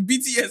deal was the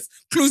BTS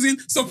closing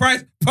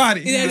surprise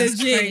party. Yeah, That's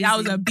legit. crazy. That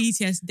was a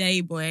BTS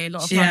day, boy. A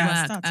lot of fun Yeah.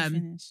 work. Start to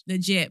finish.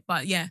 Legit.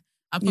 But yeah,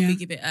 I'll probably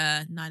give it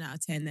a 9 out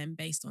of 10 then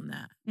based on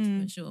that.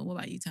 For sure. What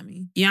about you,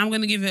 Tammy? Yeah, I'm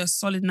going to give it a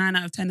solid 9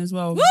 out of 10 as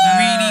well. Woo!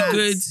 Really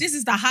good. This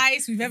is the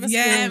highest we've ever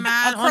Yeah, scored.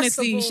 man. Across the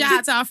Honestly, board. shout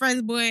out to our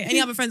friends, boy. Any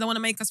other friends that want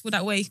to make us feel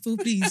that way, feel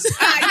please. So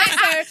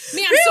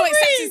me, I'm so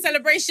accepting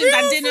celebrations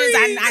and dinners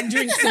and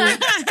drinks. So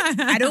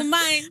I don't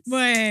mind.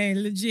 Boy,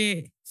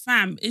 legit.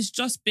 Fam, it's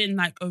just been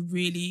like a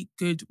really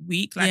good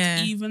week.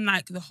 Like even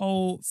like the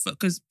whole,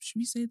 because should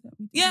we say that?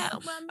 Yeah.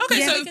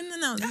 Okay, so we can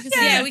announce. We can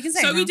Yeah, say we can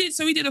say so it we now.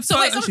 did a So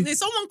photo wait, shoot.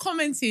 someone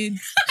commented.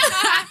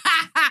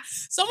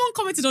 Someone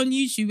commented on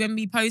YouTube when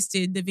we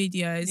posted the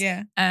videos.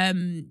 Yeah.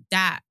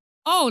 That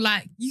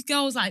like you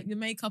girls like the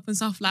makeup and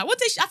stuff. Like what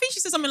did I think she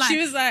said something like She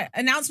was like,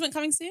 announcement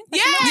coming soon?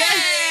 yeah,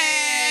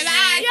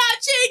 like, you're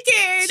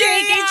cheeky.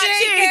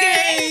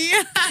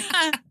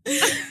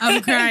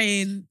 I'm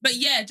crying. But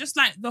yeah, just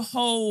like the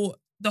whole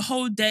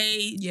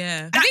day.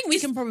 Yeah. I think we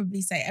can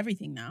probably say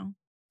everything now.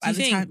 By Do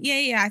you the time,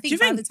 think? I Do you think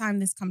by think? the time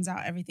this comes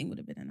out, everything would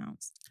have been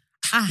announced.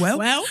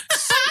 Well,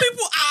 some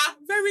people are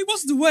very,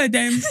 what's the word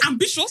then?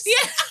 Ambitious.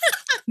 Yeah.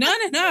 No.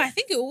 I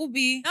think it will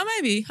be. Oh,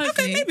 maybe.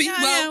 Hopefully. maybe.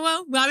 Yeah,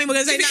 well, I mean, we're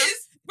gonna say If it now.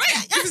 is,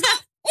 right. If it's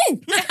not,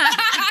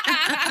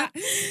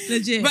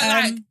 Legit. but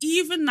like,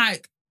 even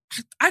like,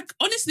 I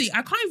honestly,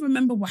 I can't even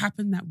remember what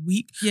happened that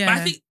week. Yeah.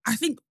 But I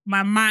think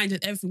my mind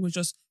and everything was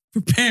just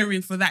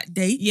preparing for that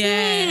day.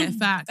 Yeah,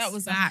 facts. That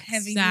was a facts,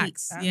 heavy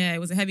facts. week, fam. Yeah, it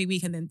was a heavy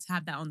week, and then to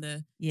have that on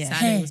the Yeah.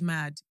 Saturday Hair. was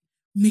mad.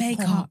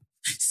 Makeup,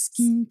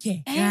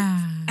 skincare.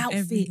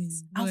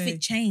 Outfits,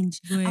 outfit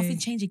change, outfit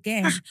change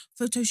again,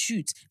 photo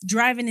shoots,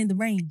 driving in the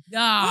rain.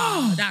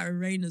 That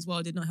rain as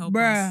well did not help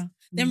us. Bruh.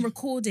 Then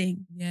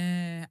recording.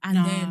 Yeah. And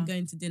then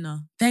going to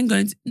dinner.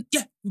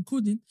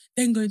 Recording,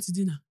 then going to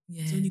dinner.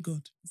 Yeah. It's only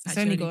God. It's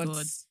only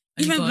God.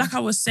 Even like I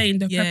was saying,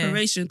 the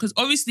preparation, because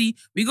obviously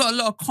we got a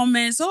lot of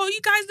comments. Oh, you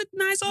guys look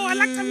nice. Oh, I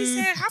like Tammy's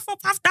hair. Half up,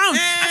 half down.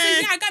 I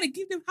said, I gotta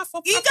give them half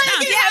up, half down.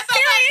 Half down.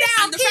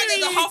 And the fact that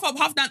the half up,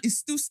 half down is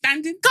still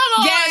standing. Come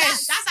on.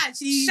 Yes. That's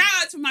actually... Shout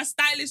out to my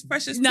stylist,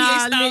 Precious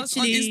PA Styles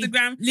on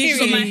Instagram. She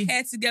got my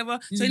hair together.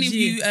 So any of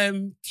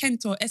you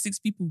Kent or Essex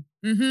people,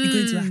 you're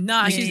going to her.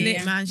 Nah, she's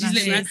lit, man. She's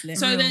lit, man.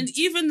 So then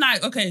even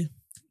like, okay,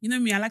 you know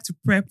me, I like to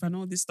prep and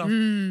all this stuff.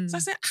 So I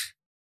said,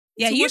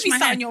 you be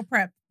starting your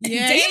prep.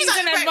 Yeah, days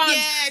in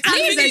advance. And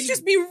you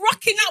just be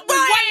rocking up with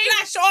one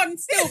lash on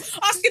still.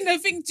 Asking the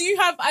thing, do you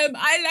have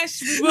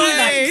eyelash remover?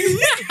 Do you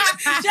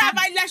have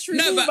eyelash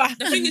remover? No, but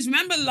the thing is,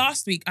 remember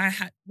last week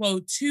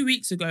 2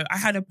 weeks ago, I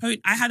had a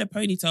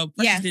ponytail.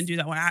 But she didn't do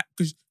that one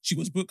because she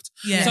was booked.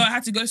 Yeah. So I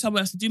had to go somewhere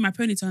else to do my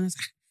ponytail, and I was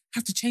like, I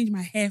have to change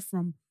my hair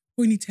from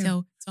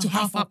ponytail to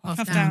half up,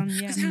 half down.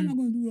 Yeah. I said, how am I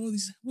going to do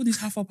all this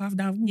half up, half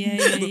down? Yeah.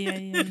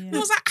 I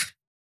was like,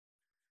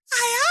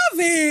 I have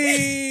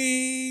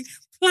a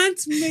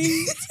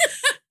plant-made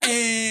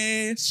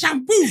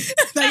shampoo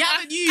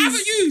that you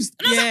haven't used.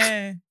 And I was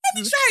like, let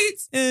me try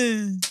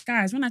it.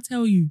 Guys, when I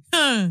tell you,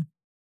 I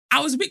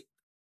was a bit,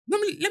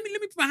 let me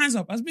put my hands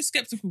up. I was a bit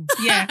skeptical.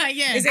 Yeah.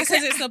 Is it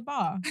because it's a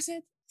bar? I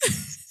said,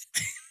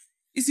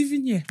 it's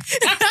even here.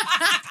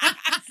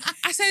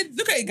 I said,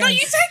 look at it, guys. No, you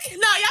take it.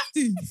 No, you have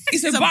to.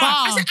 It's a bar.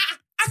 I said,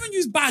 I haven't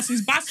used bar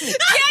since bathroom.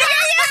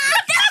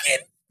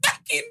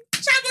 Back in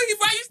Chago,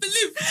 where I used to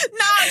live. That's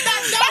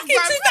back in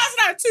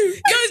 2002.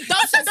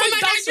 For my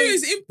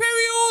Nigerians,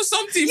 Imperial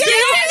something. I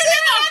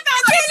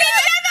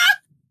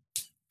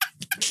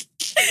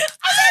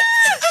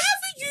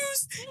haven't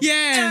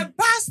used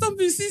bar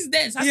something since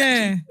then. So I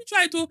said, let me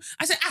try it all.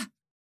 I said,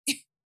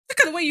 look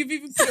at the way you've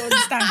even put it on the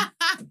stand.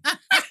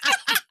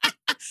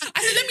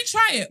 I said, let me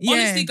try it.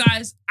 Honestly,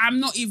 guys, I'm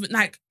not even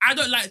like, I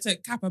don't like to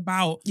cap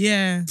about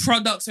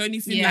products or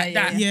anything like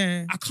that.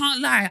 Yeah. I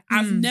can't lie.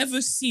 I've never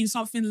seen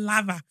something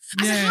lather.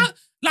 I said,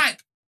 I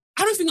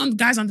don't think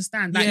guys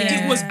understand. Like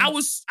it was,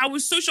 I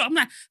was so shocked. I'm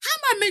like, how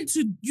am I meant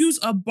to use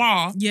a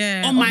bar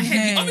on my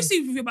head? Obviously,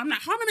 I'm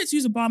like, how am I meant to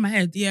use a bar on my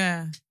head?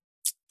 Yeah.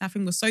 That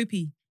thing was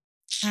soapy.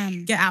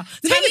 Get out.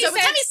 Tammy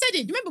said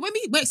it. Remember when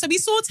we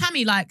saw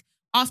Tammy like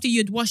after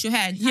you'd wash your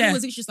hair. Tammy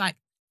was just like,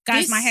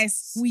 guys, my hair's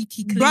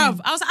squeaky clean. Bruv,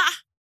 I was like,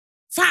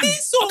 fam.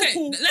 He's so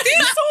cool.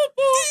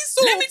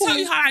 Let me tell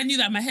you how I knew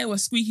that my hair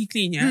was squeaky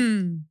clean, yeah?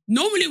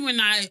 Normally when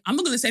I'm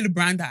not going to say the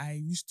brand that I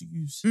used to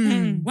use.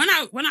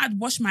 When I'd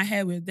wash my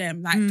hair with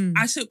them, like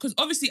I should, because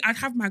obviously I'd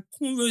have my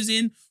cornrows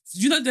in.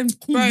 You know them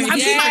cornrows.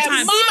 I've seen my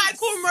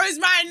cornrows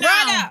right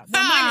now.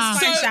 Well, mine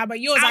is fine,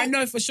 but yours I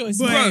know for sure.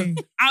 Bro,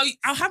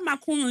 I'll have my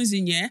cornrows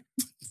in, yeah?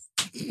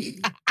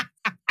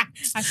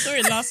 I saw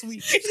it last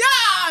week.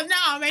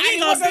 No, man. It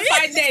wasn't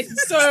fine then,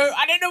 so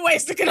I don't know what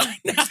it's looking like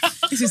now.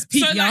 This is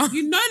peak, y'all. Like,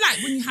 you know,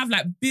 like when you have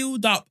like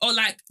build up or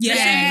like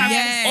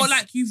or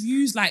like you've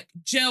used like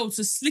gel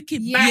to slick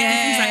it back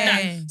and things like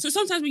that. So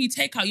sometimes when you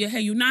take out your hair,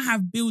 you now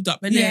have build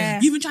up, and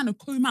then you're even trying to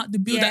comb out the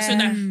build up so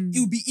that it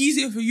will be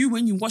easier for you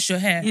when you wash your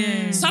hair.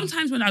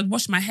 Sometimes when I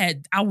wash my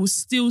head, I will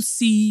still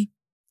see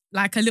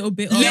like a little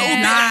bit of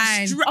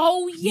line.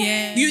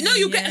 You know,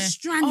 you get a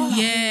strand.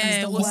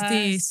 What's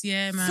this?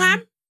 Yeah, man.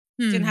 Fam,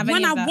 didn't have any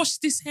when of that. I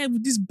washed this hair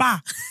with this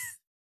bar,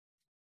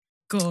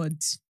 God,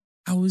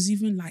 I was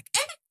even like,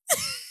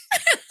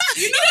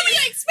 you know what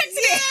you're expecting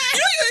it. You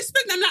know what you're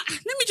expecting. I'm like,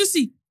 let me just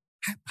see.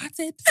 I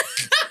parted.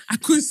 I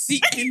couldn't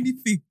see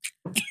anything.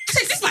 I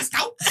said, this is my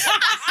scalp.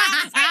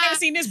 I've never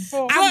seen this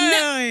before.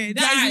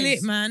 That is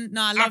lit, man.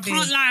 No, I love it. I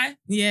can't lie.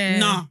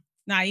 Yeah.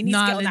 Nah, you need to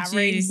get on that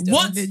range.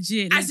 What?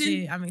 Legit.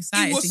 I'm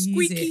excited it was to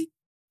use squeaky.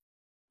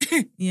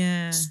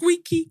 Yeah.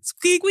 Squeaky.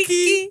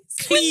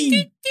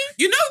 Clean.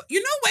 You know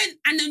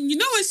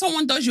when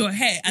someone does your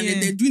hair and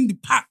then they're doing the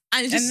part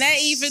and they're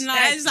even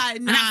like,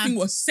 and that thing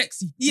was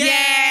sexy.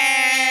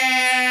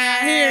 I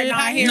hear it.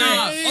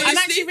 Honestly, I'm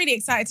actually really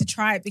excited to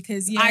try it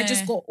because I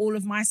just got all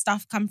of my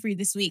stuff come through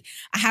this week.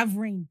 I have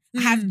rain.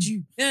 I have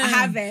dew. I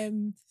have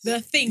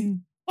the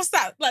thing. What's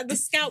that? Like the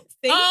scalp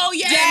thing? Oh,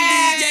 yeah.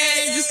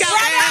 The scalp.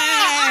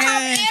 I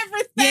have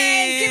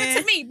everything. Give it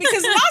to me.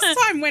 Because last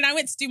time when I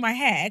went to do my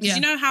hair, because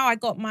you know how I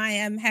got my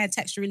hair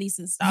texture release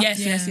and stuff?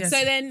 Yes.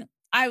 So then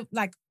I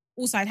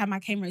also I'd had my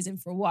K-Rose in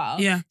for a while.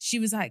 Yeah. She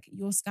was like,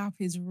 your scalp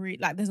is really,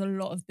 like there's a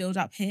lot of build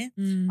up here.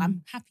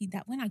 I'm happy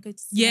that when I go to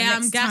see her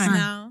I'm gassed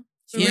now.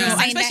 Yeah.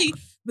 Especially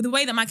with the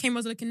way that my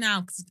cameras are looking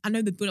now, because I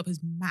know the build up is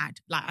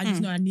mad. Like I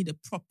just know I need a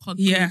proper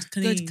good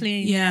clean. Good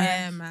clean.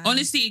 Yeah, man.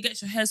 Honestly, it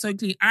gets your hair so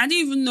clean. I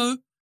didn't even know.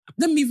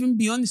 let me even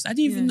be honest. I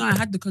didn't even know I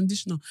had the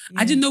conditioner.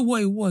 I didn't know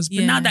what it was.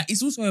 But now that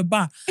it's also a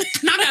bar.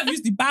 Now that I've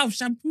used the bar of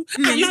shampoo,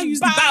 I now use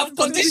the bar of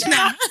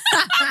conditioner.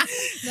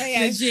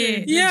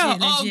 Legit. Yeah.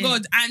 Oh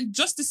God. And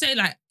just to say,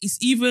 like,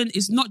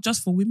 it's not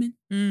just for women.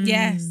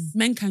 Yes.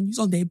 Men can use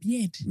on their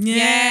beard.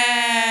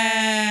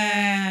 Yeah.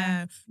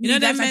 You know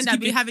that men that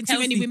be having too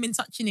many women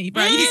touching it,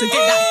 bro. You need to get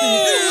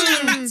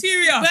that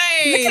bacteria.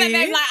 Looking at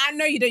them like, I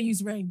know you don't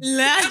use rain.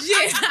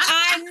 Legit.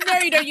 I know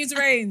you don't use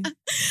rain.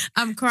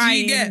 I'm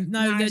crying.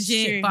 No, Nice,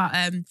 legit. true. But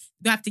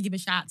we have to give a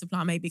shout out to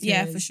Plant Made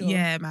because for sure.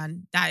 Yeah,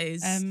 man, that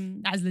is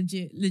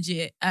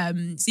legit.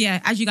 So yeah,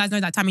 as you guys know,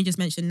 that Tammy just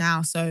mentioned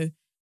now. So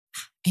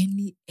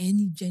any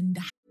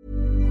gender.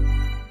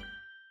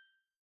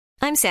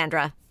 I'm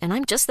Sandra, and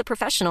I'm just the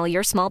professional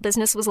your small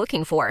business was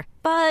looking for.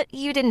 But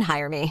you didn't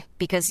hire me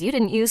because you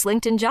didn't use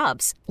LinkedIn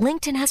Jobs.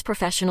 LinkedIn has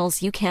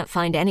professionals you can't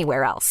find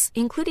anywhere else,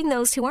 including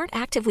those who aren't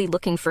actively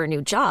looking for a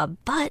new job,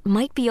 but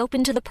might be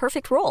open to the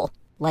perfect role,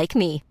 like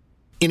me.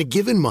 In a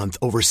given month,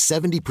 over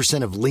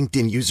 70% of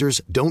LinkedIn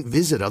users don't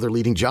visit other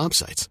leading job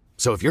sites.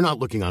 So if you're not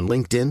looking on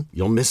LinkedIn,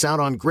 you'll miss out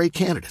on great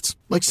candidates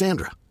like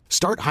Sandra.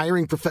 Start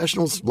hiring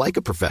professionals like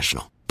a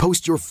professional.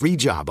 Post your free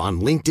job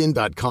on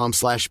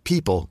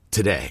linkedin.com/people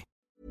today.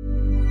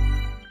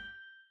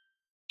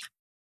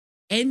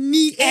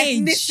 Any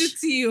age.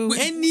 Ethnicity.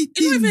 Anything.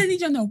 It's not even any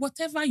gender,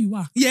 whatever you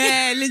are.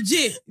 Yeah,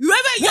 legit.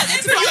 Whoever you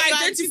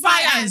identify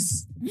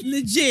as.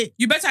 Legit.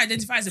 You better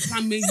identify as a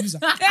Plant Made user.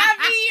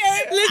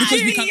 Legit.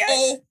 Because we can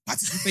all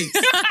participate.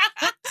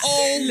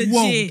 All Legit.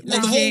 world.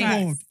 Or the whole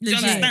world. Do you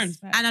Legit. understand?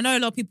 And I know a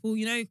lot of people,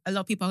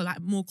 are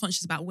like more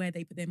conscious about where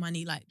they put their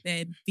money. Like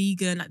they're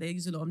vegan, like they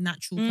use a lot of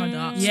natural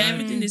products. Yeah, So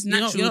everything is you're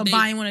natural. not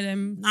buying one of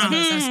them. Nah,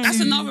 products. that's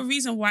another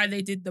reason why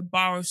they did the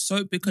bar of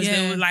soap, because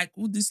they were like,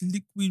 all this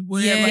liquid,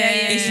 whatever.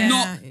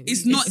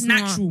 It's not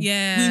natural.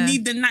 Yeah. We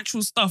need the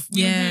natural stuff.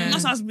 Yeah.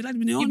 Not us. We like to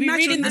be You be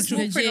reading the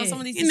small natural. print on some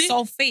of these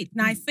sulfate,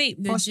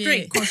 nitrate,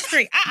 prostrate.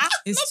 It's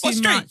Not too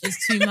straight. much.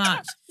 It's too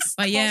much.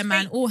 But yeah,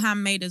 man, all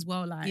handmade as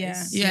well. Like,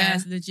 Yeah.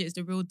 it's legit. It's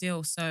the real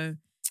deal. So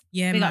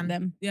yeah, Big man. up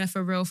them. Yeah,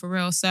 for real.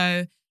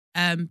 So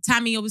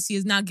Tammy obviously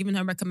is now giving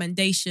her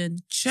recommendation.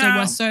 So Ciao.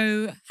 we're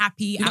so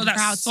happy and that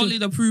proud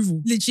solid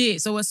approval.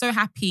 Legit. So we're so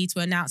happy to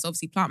announce,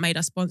 obviously, Plant Made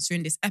are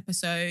sponsoring this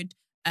episode.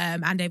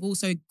 And they've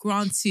also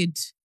granted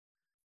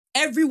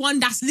everyone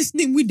that's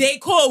listening with their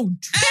code.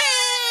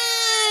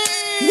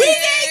 With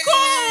their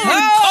code!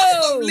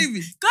 Cost of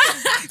living.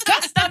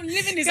 Cost of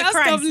living is a Cost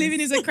crisis. of living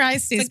is a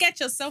crisis. So get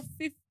yourself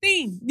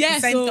 15%. Yeah,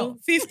 so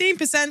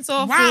 15%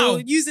 off. Wow. For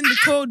using the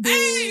code.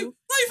 Hey, not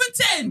even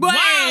 10. Boy,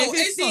 Wow.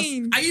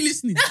 15. ASOS, are you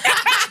listening?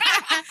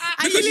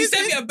 Are Because you you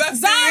sent me a birthday.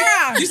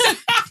 Zara! You said,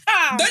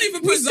 don't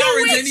even put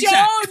Zara in any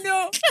chat.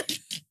 No.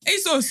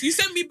 ASOS, you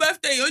sent me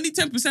birthday, only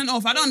 10%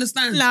 off. I don't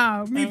understand.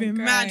 No, moving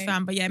Okay. mad,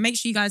 fam. But yeah, make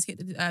sure you guys hit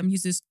the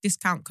use this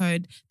discount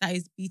code. That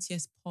is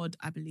BTS Pod,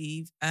 I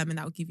believe. And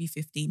that will give you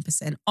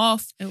 15%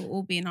 off. It will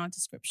all be in our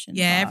description.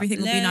 Yeah, but everything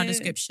will be in our no.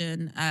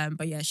 description.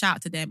 But yeah, shout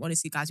out to them.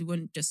 Honestly, guys, we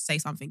wouldn't just say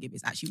something if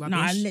it's actually rubbish.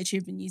 No, I literally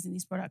have been using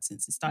these products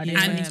since it started.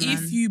 Yeah, And man.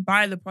 if you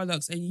buy the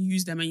products and you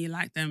use them and you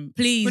like them,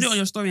 Please put it on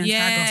your story and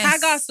yes. tag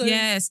us. Tag us, so-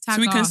 Yes, tag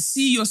So we can us.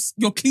 see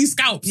your clean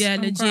scalps. Yeah,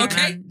 legit,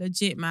 Okay. man.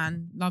 Legit,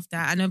 man. Love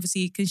that. And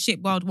obviously, it can ship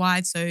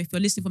worldwide. So if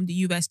you're listening from the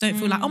US, don't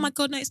feel like, oh my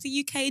God, no, it's the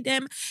UK,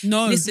 them.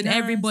 No. Listen, No,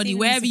 everybody, see them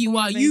wherever you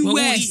are, supporting. We're all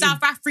US, eating.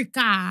 South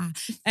Africa,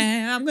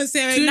 I'm going to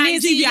say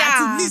Tunisia.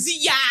 Nigeria,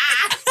 Tunisia.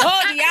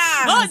 Oh, the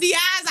ass. Oh, the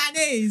ass and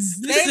is.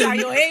 They are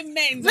your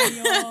amens and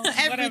your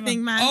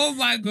Everything, man. Oh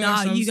my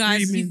gosh. No, I'm you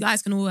screaming.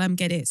 guys can all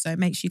get it. So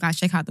make sure you guys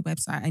check out the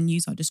website and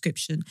use our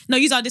description. No,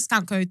 use our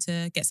discount code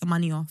to get some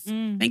money off.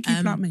 Thank you,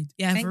 Plant Made.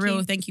 Yeah, Thank for real.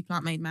 you. Thank you,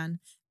 Plant Made, man.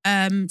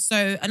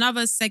 So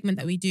another segment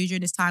that we do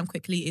during this time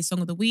quickly is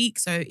Song of the Week.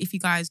 So if you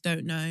guys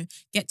don't know,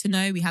 get to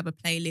know, we have a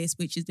playlist,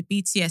 which is the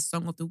BTS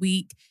Song of the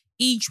Week.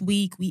 Each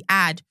week we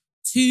add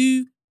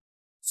 2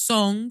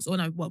 songs, or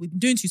no, well, we've been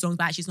doing 2 songs,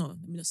 but actually it's not,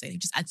 let me not say,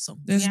 just add songs.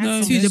 There's Yeah,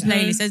 no To the there's no-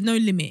 playlist. There's no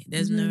limit.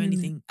 There's no limit.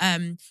 anything.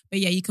 But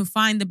yeah, you can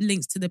find the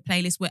links to the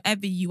playlist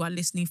wherever you are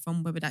listening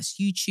from, whether that's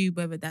YouTube,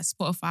 whether that's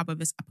Spotify,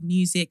 whether it's Apple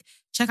Music.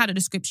 Check out the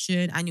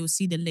description and you'll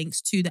see the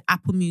links to the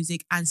Apple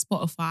Music and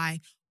Spotify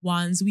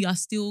ones. We are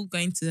still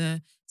going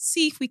to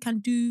see if we can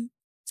do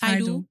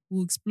Tidal.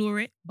 We'll explore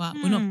it, but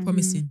we're not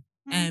promising.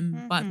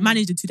 But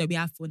manage the 2 that we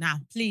have for now.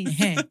 Please.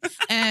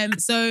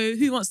 So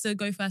who wants to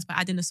go first by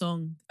adding a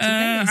song to the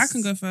I playlist?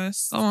 can go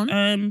first. Go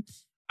on.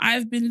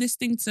 I've been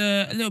listening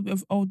to a little bit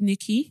of old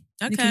Nicki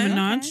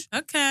Minaj.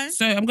 Okay.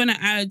 So I'm gonna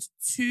add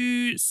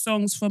 2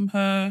 songs from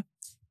her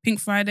Pink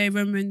Friday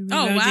when we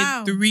Oh, reloaded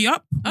wow. the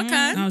re-up. Okay.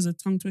 That was a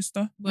tongue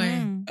twister.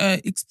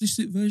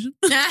 Explicit version.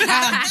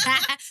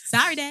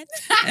 Sorry, Dad.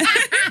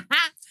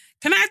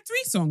 Can I add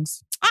 3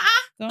 songs?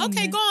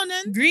 Okay, go on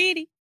then.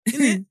 Greedy.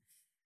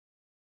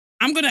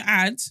 I'm gonna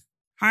add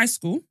High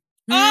School.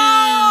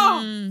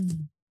 Oh!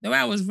 The way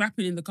I was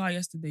rapping in the car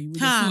yesterday, you would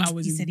have thought I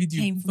was He in said the he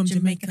video. came from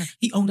Jamaica.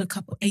 He owned a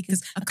couple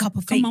acres, a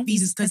couple fake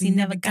visas because he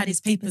never got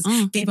his papers.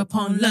 Gave up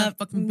on love,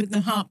 fucking with the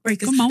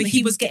heartbreakers. But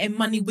he was getting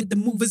money with the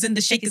movers and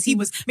the shakers. He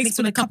was mixed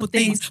with a couple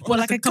things, wore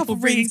like a couple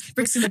rings,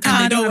 bricks in the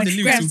condo and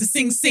grabs the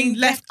sing,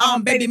 left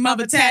arm, baby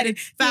mother tatted.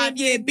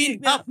 5-year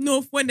beat up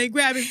north when they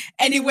grab him.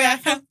 Anywhere I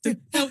helped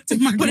him.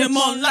 Put him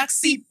on lock,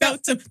 seat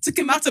belt him. Took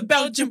him out to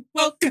Belgium.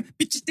 Welcome,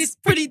 bitches this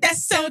pretty,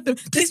 that's seldom.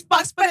 This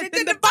box better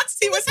than the box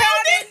he was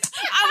held in.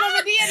 I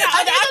remember the end.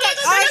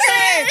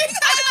 Okay.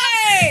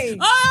 Hey!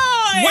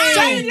 Oh, wow.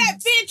 Don't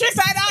let Beatrice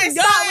and I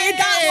start with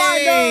that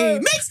one, though.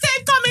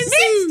 Mixtape coming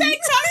soon.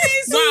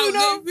 Wow,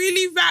 they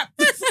really rap.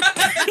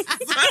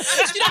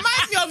 She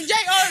reminds me of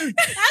J.O.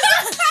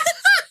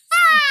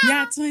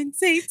 Yeah,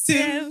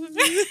 22.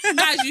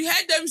 Guys, you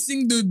heard them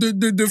sing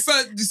the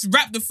first, just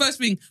rap the first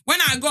thing. When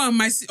I go on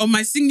my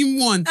singing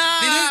one,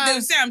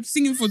 they'll say I'm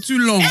singing for too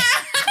long.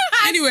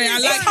 Anyway, I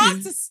like It's hard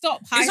it. to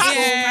stop. It's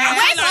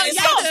hard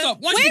to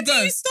stop. Once Where you do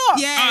go. you stop?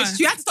 Yes,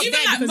 you have to stop Even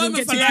there like because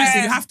moment it'll for get life, too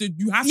you have to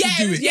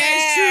do it.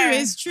 Yeah,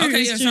 it's true.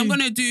 Okay, it's yeah, true. so I'm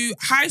gonna do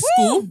high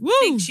school.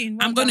 Big tune,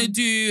 well I'm gonna done.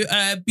 do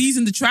Bees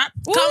in the Trap.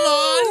 Come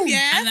on,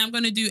 yeah. And then I'm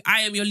gonna do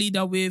I Am Your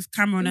Leader with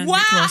Cameron and Wow,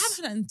 Nick I Ross.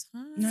 haven't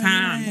done time.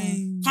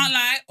 Fam. Can't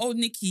lie, old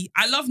Nikki.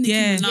 I love Nicki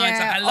Yeah. Minaj.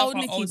 Yeah, I love old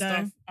her Nicki old though.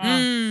 stuff.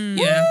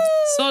 Yeah.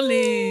 Solid.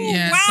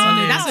 Yeah, Wow.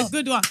 solid. That's a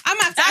good one. I'm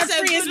at That's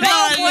that a free as good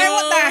well, one, boy.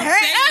 What the yo.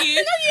 heck? Thank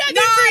you.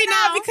 No,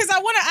 now because I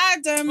want to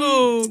add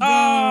Oh,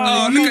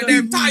 God. Oh, look at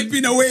them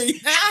typing away.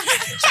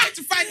 Trying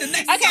to find the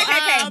next Okay. song.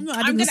 I'm not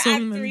adding I'm the gonna song,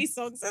 add man. 3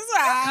 songs as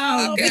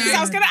well Okay. because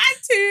I was gonna add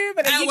 2,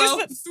 but then you Well,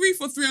 just put 3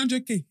 for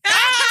 300k.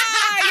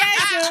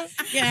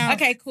 Yeah.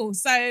 Okay, cool.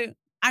 So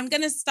I'm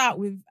gonna start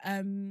with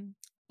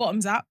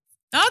Bottoms Up.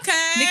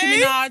 Okay.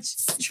 Nicki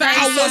Minaj. Trey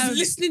I was Songz.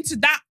 listening to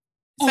that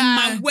on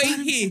my way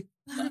here.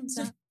 Bottoms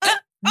Up.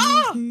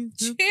 Oh, Can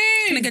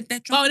I get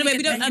that? Oh, no, Can I wait,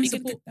 we get don't that? Can I get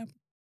support. that?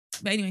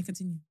 But anyway,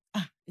 continue.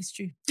 It's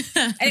true.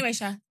 Anyway,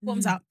 Sha,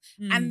 Bottoms Up.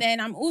 And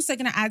then I'm also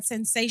gonna add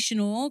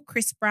Sensational,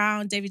 Chris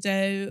Brown,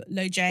 Davido,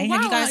 Lil J.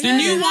 Have you guys The heard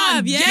new it?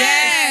 one. Yeah,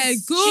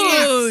 Yes.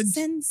 good.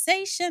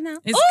 Sensational.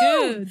 It's Ooh.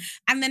 good.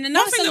 And then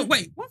another song.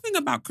 One thing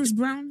about Chris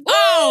Brown.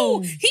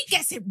 Oh, he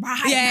gets it right.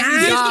 Yeah, man.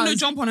 He's does. gonna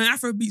jump on an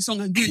Afrobeat song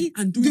and do it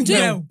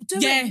well. Do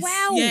yes. it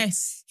well.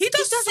 Yes. He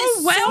does it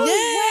so well.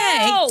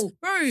 well.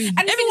 Bro, And the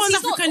thing is, everyone's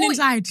he's not African always-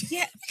 inside.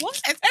 Yeah.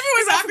 What?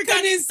 Everyone's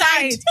African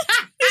inside.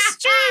 It's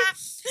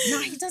true. No,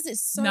 he does it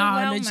so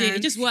well, legit. man.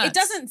 It just works. It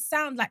doesn't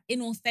sound like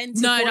inauthentic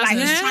No, it or like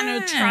he's doesn't.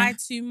 trying to try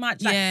too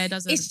much. Like, Yeah, it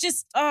doesn't. it's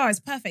just, it's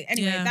perfect.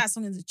 Anyway, Yeah. that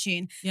song is a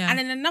tune. Yeah. And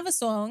then another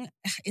song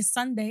is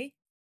Sunday.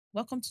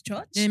 Welcome to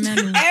church.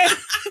 Amen.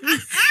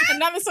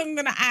 Another song I'm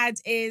gonna add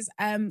is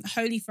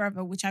Holy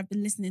Forever, which I've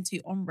been listening to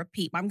on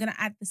repeat. But I'm gonna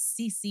add the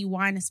CC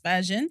Winers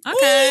version.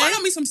 Okay. Ooh, I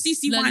love me some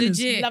CC No, Winers.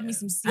 legit. Love me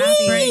some CC.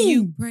 I pray, Ooh.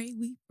 you pray,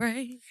 we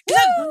pray.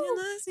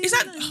 Is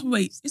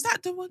that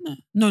the one?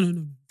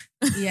 No.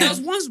 Yeah. There was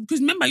once, because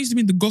remember I used to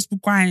be in the gospel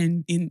choir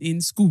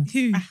in school.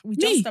 Who? We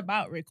Me. just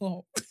about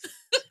recall.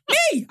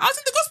 Me, I was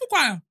in the gospel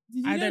choir.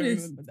 I don't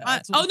remember that.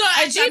 at all. Oh no,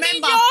 actually, I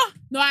remember.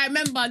 No, I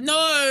remember.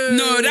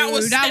 No, that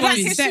was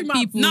set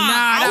people. Nah,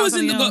 that I was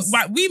in the something gospel.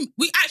 else. Right,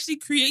 we actually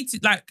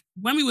created, like,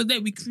 when we were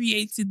there, we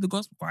created the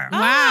gospel choir.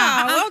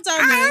 Wow, well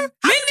done, man.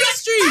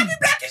 Ministry. Happy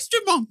Black History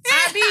Month.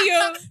 I be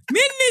your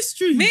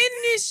Ministry.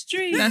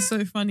 ministry. That's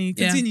so funny.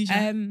 Yeah. Continue.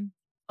 Sha.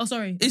 Oh,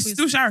 sorry. It's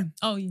still Sharon.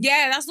 Oh yeah.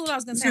 yeah, that's all I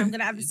was gonna say. I'm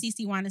gonna have the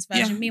CC Winers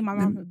version. Yeah. Me and my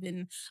mum have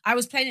been. I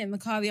was playing it in the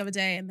car the other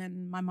day, and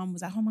then my mum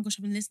was like, "Oh my gosh,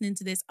 I've been listening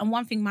to this." And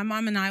one thing, my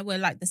mum and I were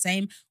like the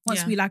same.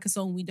 Once Yeah. we like a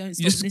song, we don't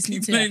stop just listening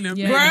keep to playing it. them.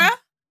 Yeah.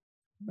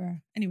 Bruh.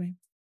 Anyway,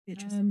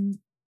 Beatrice.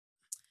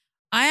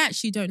 I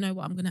actually don't know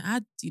what I'm gonna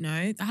add. You know,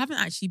 I haven't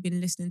actually been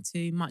listening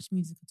to much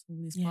music at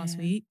all this past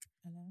Yeah. week.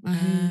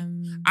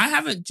 Mhm. I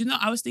haven't, do you know,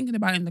 I was thinking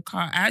about it in the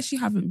car. I actually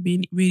haven't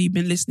really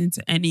been listening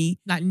to any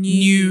Like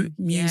new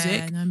music.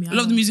 Yeah, no, me A lot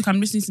of the either. music I'm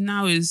listening to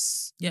now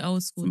is Yeah,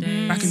 old school from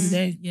days. back in the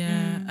day.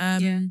 Yeah.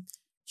 Yeah.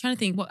 Trying to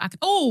think what I can.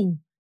 Oh,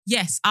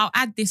 yes, I'll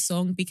add this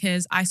song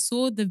because I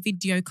saw the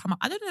video come up.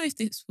 I don't know if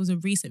this was a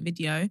recent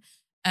video,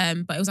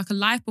 but it was like a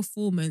live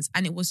performance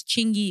and it was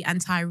Chingy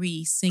and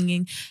Tyrese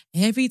singing,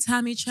 "Every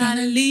time you try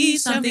to leave,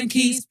 something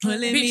keeps pulling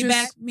me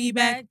Beatrice,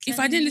 back. If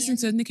I didn't listen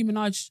to Nicki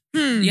Minaj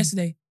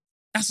yesterday,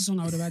 that's the song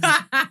I would have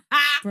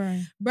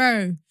added.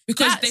 Bro.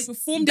 Because That's- they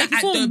performed they it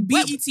at the performed-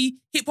 BET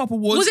Hip Hop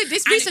Awards. Was it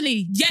this and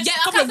recently? Yes, yeah,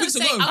 a couple of weeks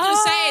ago. I was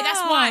gonna say that's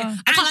why.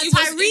 And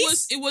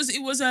it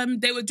was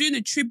they were doing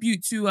a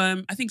tribute to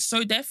I think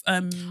So Def, Okay.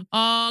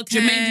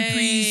 Jermaine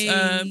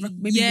Dupri's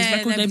maybe his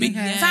record debut.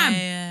 Fam.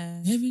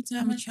 Yeah. Every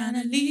time I'm trying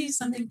to leave,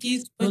 something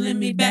keeps pulling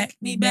me back,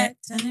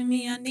 telling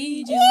me I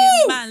need you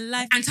Woo! in my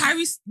life. And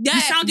Tyrese, Yeah,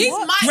 he sounded his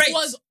mic great.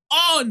 was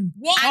on.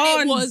 What? And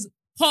On. it was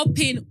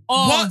popping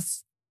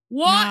off.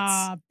 What?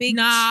 Nah, big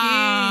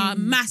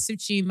tune. Massive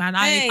tune, man.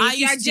 Hey, I if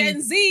you're used to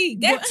Gen Z,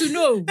 get to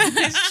know.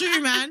 It's true,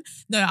 man.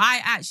 No,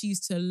 I actually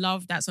used to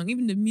love that song.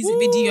 Even the music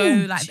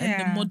video, like the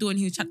yeah. model, and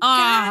he was chatting.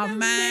 Oh man,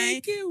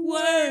 Make it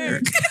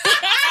work.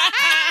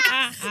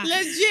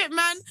 Legit,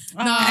 man.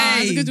 Oh, No,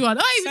 hey. it's a good one.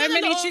 Oh, So so many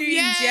many tunes,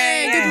 tunes.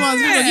 yeah. Good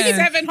ones. Yeah. You need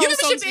 7 whole should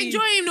songs be for you.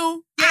 enjoying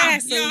though.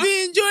 Yes. Yeah.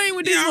 Be enjoying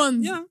with these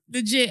ones. Yeah.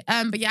 Legit.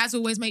 But yeah, as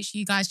always, make sure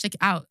you guys check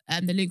it out.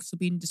 The links will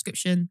be in the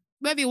description.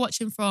 Wherever you're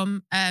watching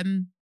from,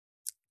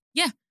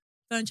 yeah,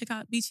 go and check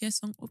out BTS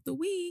Song of the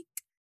Week.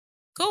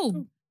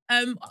 Cool.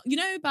 You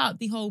know about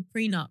the whole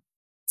prenup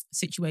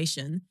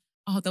situation?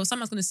 Oh, there was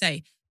something I was going to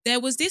say. There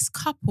was this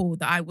couple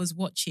that I was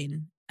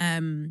watching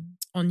on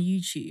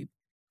YouTube,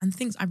 and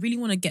things I really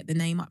want to get the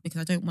name up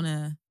because I don't want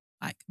to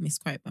like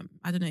misquote, but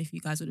I don't know if you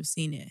guys would have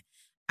seen it.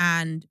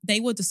 And they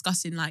were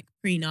discussing like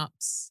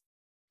prenups.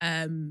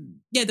 Yeah,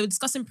 they were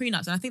discussing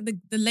prenups, and I think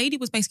the lady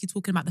was basically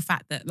talking about the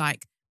fact that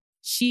like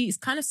she's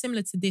kind of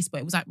similar to this, but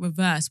it was like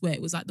reverse, where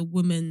it was like the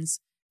woman's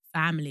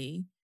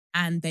family,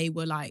 and they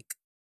were like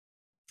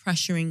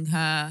pressuring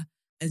her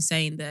and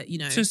saying that, you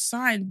know, To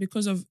sign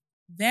because of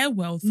their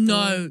wealth.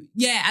 no,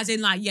 yeah, as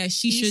in like, yeah,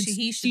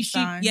 he should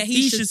sign. Yeah,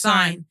 he should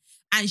sign.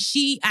 And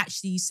she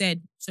actually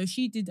said, so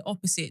she did the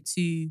opposite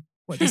to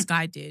what this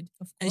guy did.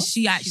 Of And course.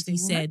 she She's a actually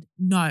woman. said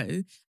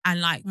no,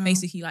 and like Wow.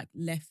 basically like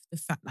left the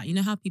fact, like, you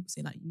know how people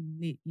say like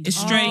you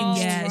Estranged.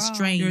 yeah, Oh, wow.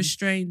 estranged. You're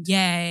estranged.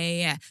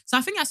 Yeah. So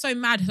I think that's so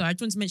mad. So I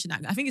just want to mention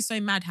that. I think it's so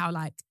mad how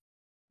like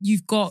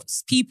you've got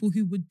people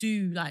who would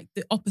do like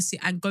the opposite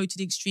and go to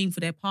the extreme for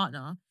their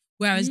partner,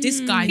 whereas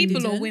this guy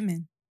People didn't. or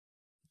women?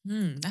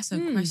 That's a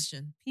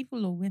question.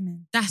 People or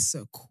women? That's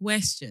a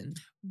question.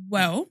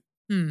 Well,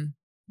 Hmm.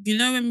 you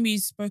know when we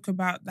spoke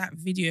about that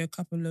video a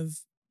couple of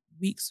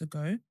weeks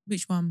ago,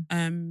 Which one?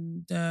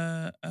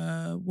 the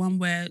one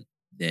where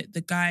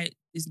the guy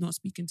is not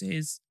speaking to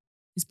his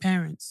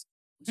parents.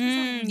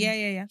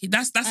 Yeah.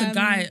 That's a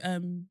guy.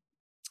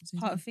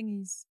 Part of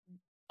thingies.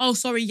 Oh,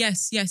 sorry.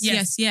 Yes.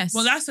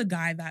 Well, that's a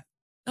guy that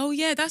Oh,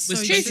 yeah. That's so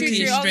was true. basically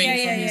true. Oh,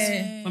 estranged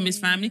yeah. from his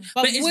family. But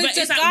But, would it's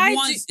the like guy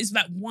once. It's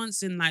like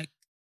once in like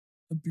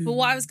a blue. But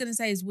what I moon. was going to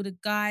say is, would a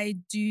guy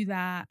do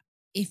that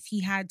if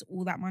he had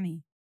all that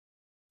money?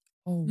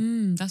 Oh,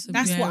 That's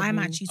What I'm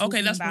actually talking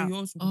okay. That's about. what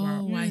you're talking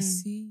about. Oh, I Mm.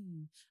 see.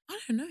 I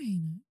don't know. You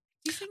know.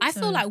 Do you think I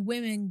so? feel like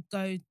women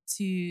go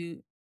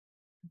to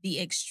the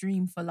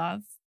extreme for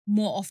love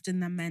more often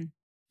than men.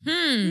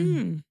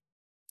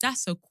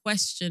 That's a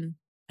question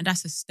and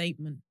that's a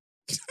statement.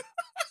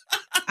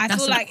 I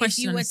That's feel a like if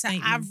question you and a were to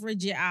statement.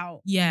 average it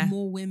out, Yeah.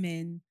 more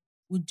women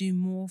would do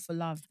more for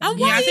love. than And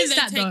men. why I think is they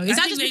that take- though? I Is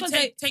that think just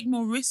they because take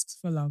more risks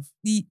for love?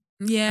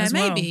 Yeah, as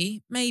well.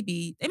 maybe.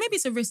 Maybe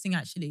it's a risk thing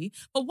actually.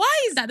 But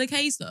why is that the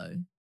case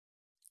though?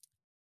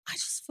 I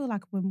just feel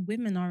like when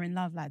women are in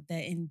love, like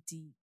they're in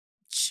deep.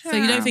 So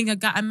you don't think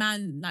a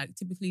man like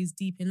typically is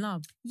deep in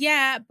love?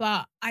 Yeah,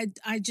 but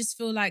I just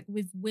feel like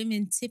with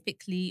women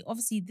typically,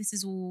 obviously this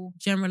is all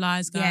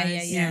Generalized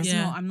guys. Yeah. It's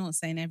not, I'm not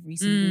saying every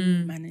single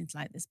woman is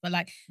like this, but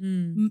like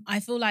I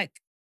feel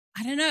like,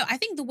 I don't know. I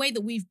think the way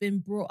that we've been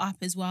brought up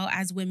as well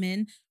as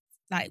women,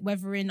 like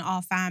whether in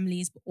our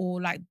families or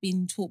like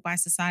being taught by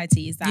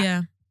society, is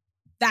that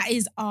that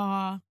is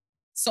our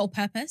sole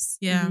purpose.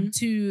 Yeah.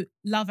 To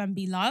love and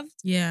be loved.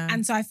 Yeah.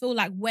 And so I feel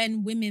like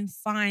when women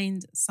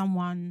find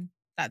someone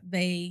that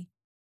they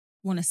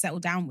want to settle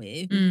down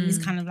with,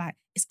 it's kind of like,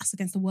 it's us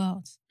against the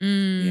world.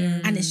 Yeah.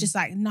 And it's just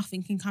like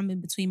nothing can come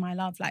in between my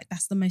love. Like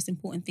that's the most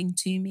important thing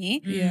to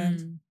me. Yeah.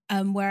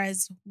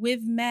 Whereas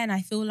with men,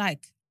 I feel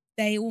like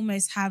they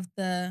almost have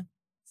the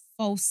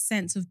false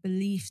sense of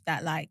belief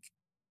that like,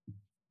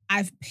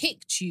 I've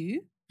picked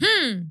you,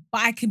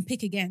 but I can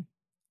pick again.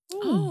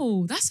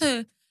 Oh, that's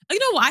a. You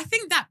know what? I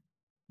think that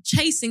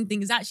chasing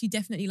thing is actually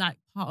definitely like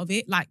part of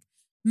it. Like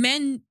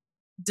men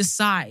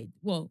decide.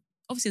 Well,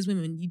 obviously as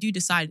women, you do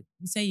decide.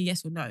 You say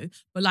yes or no,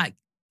 but like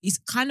it's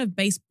kind of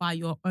based by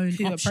your own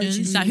Who options,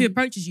 approaches like you. who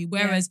approaches you.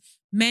 Whereas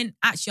men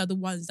actually are the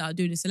ones that are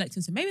doing the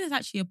selection. So maybe that's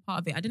actually a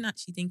part of it. I didn't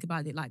actually think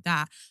about it like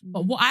that.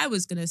 But what I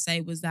was gonna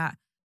say was that,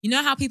 you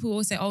know how people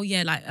always say, oh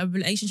yeah, like a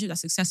relationship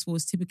that's successful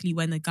is typically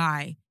when the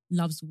guy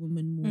loves the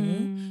woman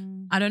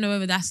more. I don't know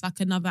whether that's like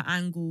another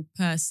angle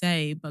per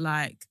se, but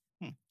like,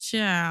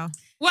 ciao.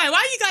 Why are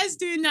you guys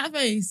doing that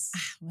face?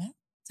 Well,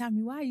 tell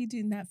me, why are you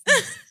doing that?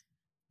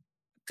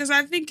 Because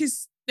I think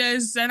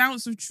there's an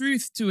ounce of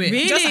truth to it.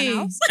 Really? Just an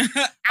ounce? Oh,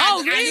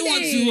 I don't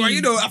want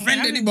really? to,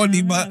 offend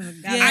anybody, but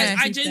Yeah,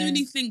 I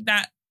genuinely think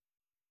that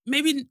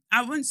maybe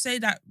I wouldn't say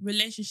that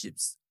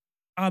relationships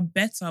are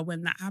better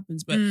when that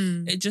happens, but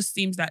it just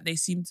seems that they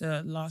seem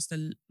to last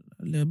a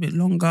little bit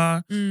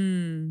longer.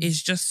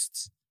 It's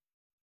just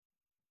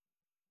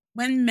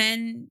when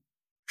they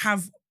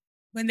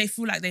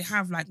feel like they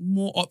have like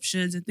more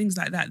options and things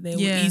like that, they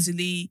will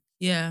easily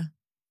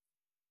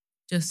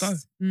just go.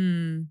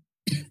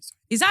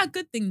 Is that a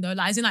good thing though?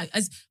 Like, as in, like,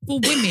 as for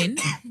women,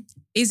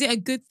 is it a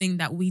good thing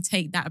that we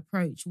take that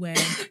approach where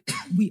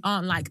we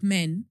aren't like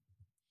men,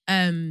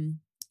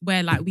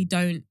 where like we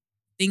don't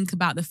think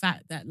about the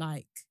fact that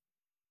like,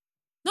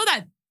 not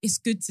that it's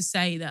good to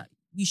say that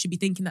you should be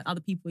thinking that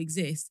other people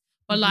exist,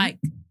 but like,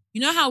 you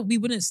know how we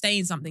wouldn't stay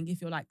in something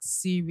if you're like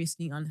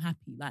seriously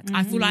unhappy. Like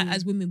I feel like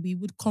as women, we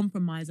would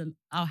compromise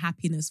our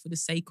happiness for the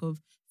sake of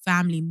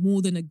family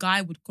more than a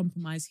guy would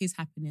compromise his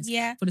happiness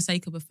Yeah. for the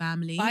sake of a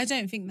family. But I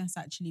don't think that's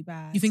actually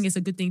bad. You think it's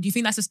a good thing? Do you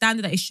think that's a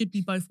standard that it should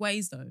be both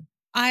ways though?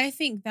 I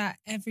think that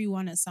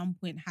everyone at some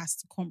point has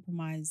to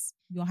compromise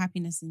your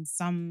happiness in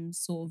some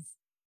sort of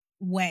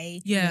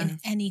way in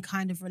any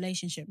kind of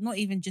relationship, not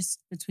even just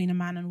between a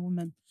man and a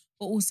woman,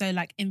 but also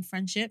like in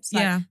friendships.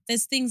 Like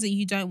there's things that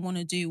you don't want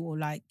to do, or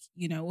like,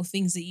 you know, or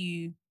things that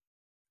you,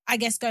 I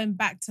guess going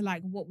back to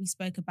like what we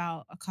spoke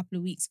about a couple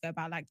of weeks ago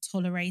about like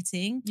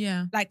tolerating.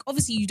 Yeah. Like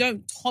obviously you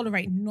don't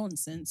tolerate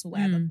nonsense or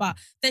whatever, but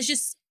there's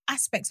just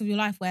aspects of your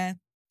life where,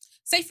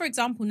 say for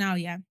example now,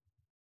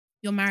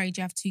 you're married,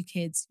 you have 2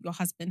 kids, your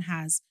husband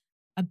has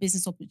a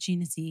business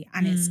opportunity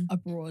and it's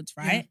abroad,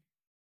 right? Yeah.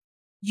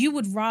 You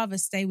would rather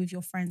stay with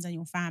your friends and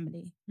your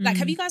family. Like,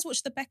 have you guys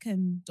watched the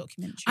Beckham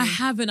documentary? I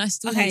haven't. I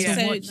still okay, need to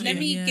so watch it. let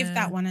me give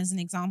that one as an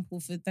example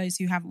for those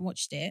who haven't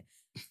watched it.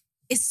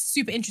 It's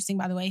super interesting,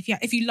 by the way.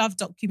 If you love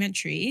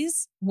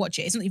documentaries, watch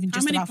it. It's not even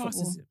just about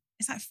football. Is it?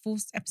 It's like 4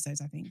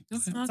 episodes, I think.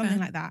 Something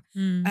like that.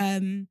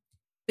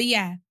 But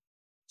yeah,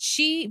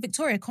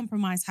 Victoria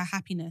compromised her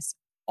happiness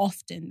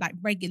often, like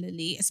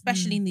regularly,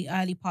 especially in the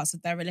early parts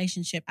of their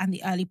relationship and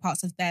the early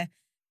parts of their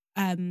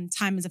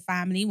time as a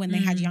family when they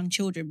had young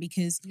children,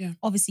 because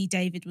obviously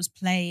David was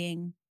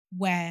playing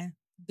where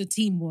the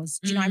team was.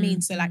 Do you know what I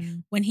mean? So like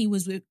when he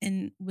was with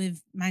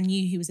Man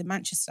U, he was in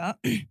Manchester,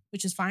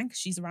 which is fine because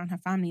she's around her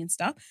family and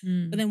stuff.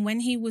 But then when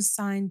he was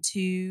signed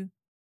to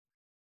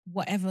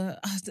whatever,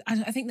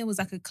 I think there was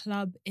like a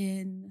club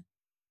in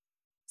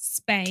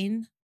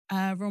Spain,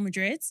 Real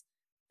Madrid.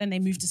 Then they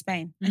moved to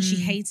Spain, and she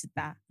hated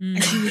that.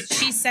 And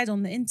she said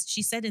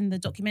in the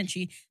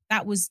documentary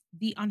that was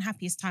the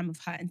unhappiest time of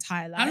her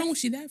entire life. How long was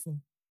she there for?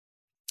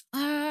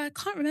 I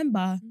can't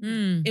remember.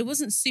 It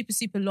wasn't super,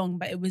 super long,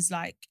 but it was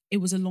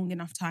a long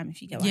enough time,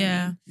 if you get what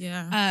I mean.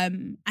 Yeah.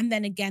 And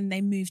then again,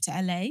 they moved to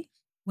LA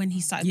when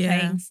he started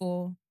playing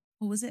for,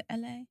 or was it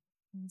LA?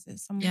 Was it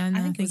somewhere? Yeah, no,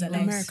 I think it was LA.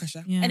 America.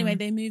 Yeah. Anyway,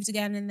 they moved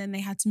again, and then they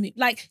had to move.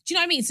 Like, do you know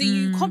what I mean? So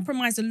you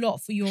compromise a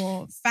lot for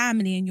your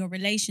family and your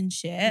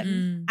relationship,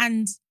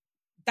 and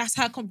that's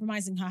her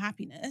compromising her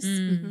happiness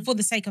for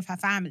the sake of her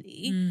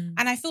family.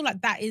 And I feel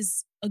like that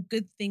is a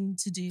good thing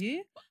to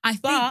do.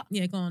 Go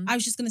on. I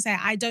was just going to say,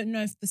 I don't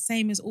know if the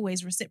same is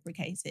always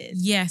reciprocated.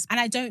 Yes. And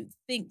I don't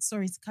think,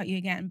 sorry to cut you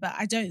again, but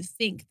I don't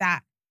think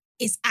that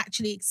it's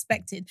actually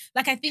expected.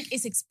 Like, I think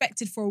it's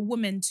expected for a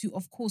woman to,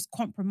 of course,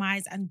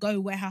 compromise and go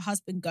where her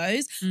husband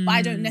goes. But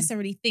I don't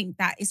necessarily think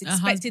that it's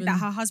expected that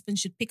her husband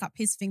should pick up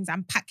his things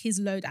and pack his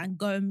load and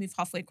go and move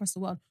halfway across the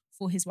world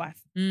for his wife.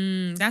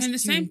 That's and the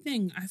same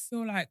thing. I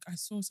feel like I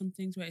saw some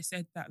things where it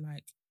said that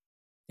like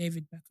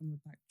David Beckham would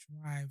like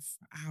drive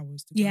for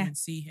hours to go and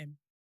see him.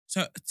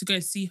 So to go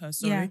see her,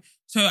 sorry. Yeah.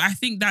 So I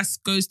think that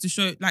goes to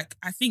show, like,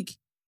 I think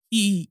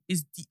he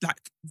is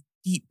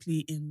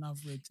deeply in love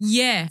with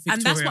Victoria.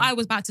 And that's what I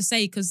was about to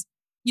say, because,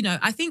 you know,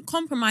 I think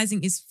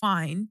compromising is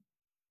fine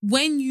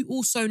when you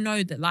also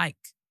know that, like,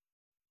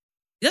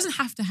 it doesn't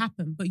have to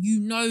happen, but you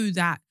know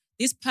that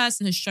this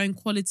person has shown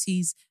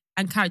qualities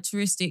and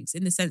characteristics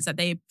in the sense that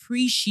they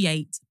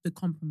appreciate the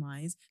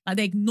compromise. Like,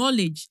 they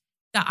acknowledge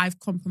that I've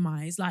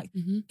compromised. Like,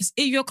 if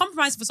you're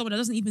compromising for someone that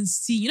doesn't even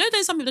see, you know,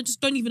 there's some people that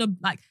just don't even,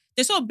 like,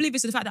 they're so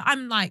oblivious to the fact that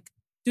I'm, like,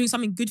 doing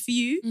something good for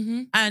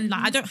you and,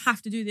 like, I don't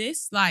have to do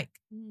this. Like,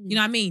 you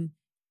know what I mean?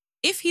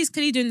 If he's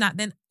clearly doing that,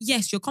 then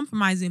yes, you're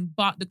compromising,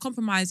 but the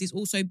compromise is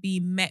also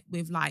being met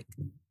with, like,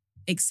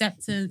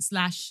 acceptance /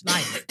 like,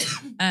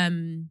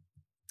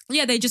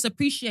 they're just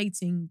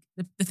appreciating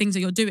the things that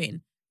you're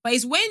doing. But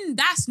it's when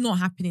that's not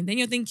happening, then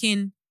you're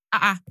thinking,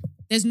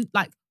 there's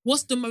like,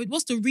 what's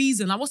the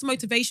reason? Like, what's the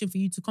motivation for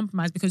you to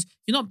compromise? Because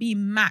you're not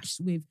being matched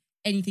with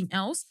anything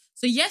else.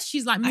 So yes,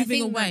 she's like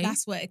moving away.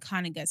 That's where it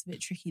kind of gets a bit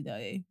tricky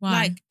though. Why?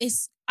 Like,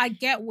 I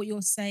get what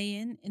you're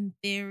saying in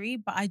theory,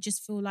 but I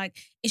just feel like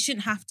it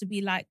shouldn't have to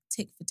be like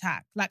tick for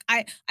tack. Like,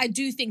 I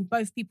do think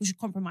both people should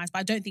compromise, but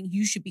I don't think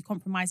you should be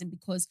compromising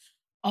because,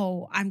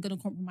 oh, I'm going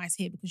to compromise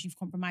here because you've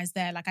compromised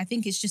there. Like, I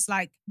think it's just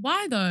like...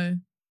 Why though?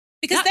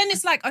 Because then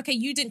it's like, okay,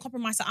 you didn't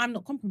compromise, so I'm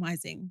not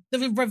compromising.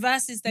 The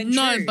reverse is then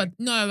true.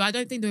 No, I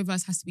don't think the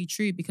reverse has to be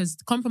true, because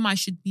compromise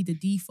should be the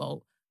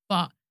default.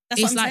 But that's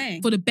it's what I'm like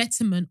saying. for the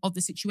betterment of the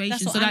situation.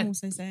 That's what I'm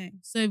also saying.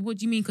 So what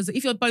do you mean? Because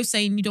if you're both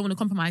saying you don't want to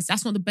compromise,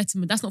 that's not the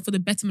betterment. That's not for the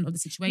betterment of the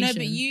situation.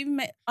 No,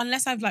 but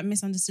unless I've like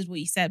misunderstood what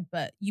you said,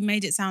 but you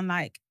made it sound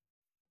like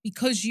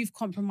because you've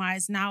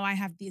compromised, now I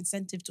have the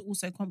incentive to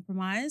also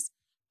compromise.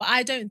 But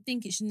I don't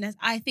think it should.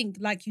 I think,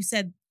 like you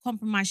said,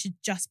 compromise should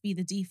just be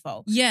the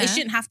default. Yeah. It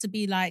shouldn't have to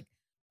be like,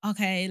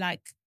 okay,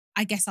 like,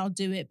 I guess I'll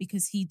do it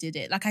because he did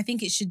it. Like, I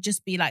think it should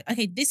just be like,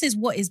 okay, this is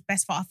what is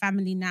best for our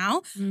family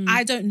now.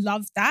 I don't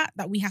love that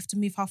we have to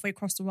move halfway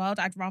across the world.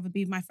 I'd rather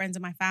be with my friends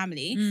and my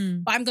family.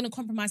 But I'm going to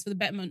compromise for the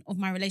betterment of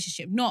my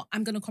relationship. Not,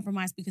 I'm going to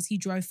compromise because he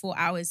drove 4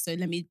 hours, so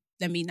let me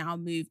now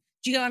move.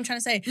 Do you get what I'm trying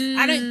to say?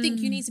 I don't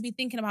think you need to be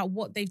thinking about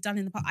what they've done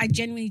in the past. I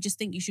genuinely just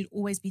think you should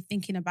always be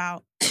thinking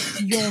about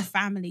your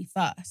family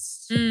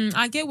first.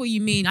 I get what you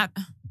mean.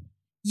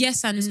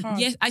 Yes, and it's hard.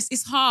 Yes,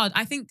 it's hard.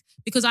 I think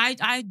because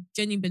I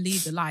genuinely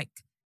believe that, like,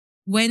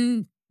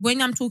 when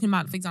when I'm talking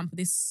about, for example,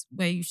 this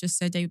where you just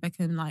said David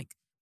Beckham, like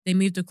they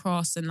moved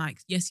across and like,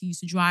 yes, he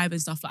used to drive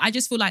and stuff. Like, I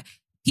just feel like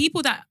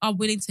people that are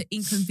willing to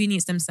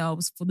inconvenience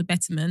themselves for the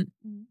betterment,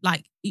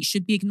 like it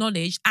should be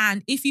acknowledged.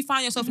 And if you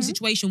find yourself in a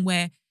situation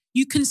where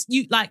you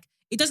like,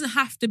 it doesn't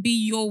have to be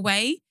your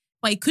way,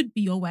 but it could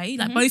be your way.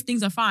 Like both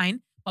things are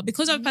fine. But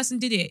because a person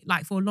did it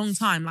like for a long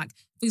time, like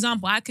for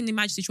example, I can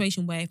imagine a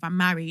situation where if I'm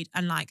married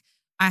and like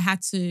I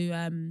had to,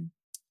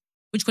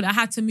 I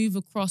had to move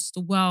across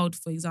the world,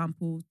 for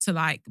example, to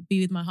like be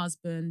with my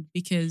husband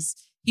because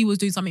he was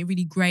doing something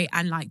really great.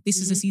 And like, this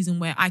is a season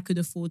where I could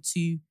afford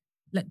to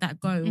let that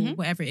go or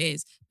whatever it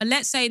is. But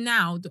let's say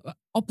now the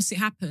opposite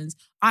happens.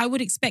 I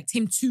would expect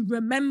him to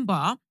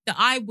remember that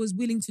I was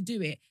willing to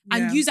do it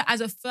and use it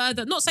as a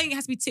further, not saying it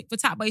has to be tit for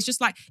tat, but it's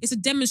just like, it's a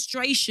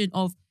demonstration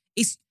of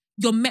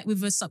you're met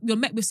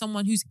with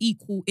someone who's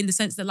equal in the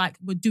sense that like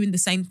we're doing the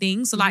same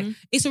thing. So like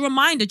it's a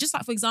reminder, just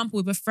like for example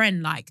with a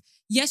friend, like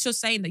yes, you're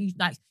saying that you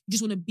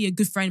just want to be a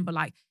good friend, but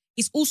like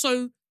it's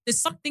also there's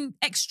something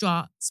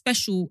extra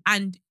special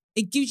and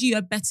it gives you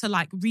a better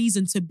like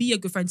reason to be a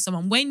good friend to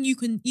someone when you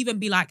can even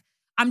be like,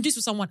 I'm just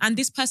with someone and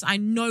this person I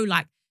know,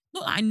 like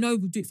not that I know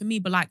will do it for me,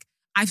 but like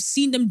I've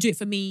seen them do it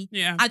for me.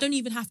 Yeah. I don't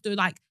even have to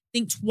like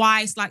think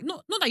twice. Like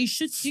not that you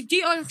should. Do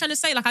you know what I'm trying to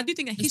say? Like I do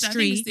think that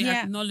history. It's the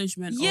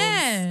acknowledgement of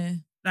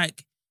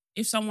like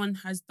if someone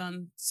has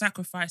done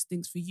sacrifice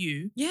things for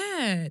you.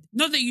 Yeah.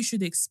 Not that you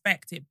should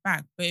expect it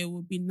back, but it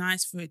would be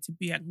nice for it to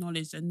be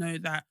acknowledged and know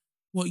that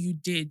what you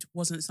did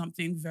wasn't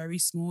something very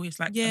small. It's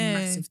like a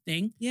massive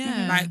thing.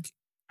 Yeah. Like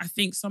I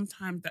think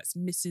sometimes that's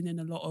missing in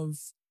a lot of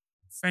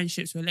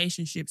friendships,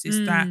 relationships.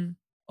 Is that,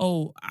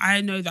 oh,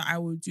 I know that I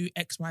will do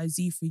X, Y,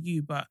 Z for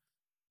you, but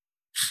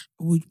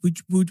would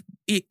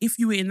if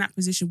you were in that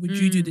position, would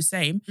you do the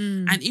same?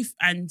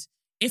 And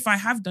if I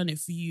have done it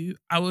for you,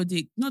 I would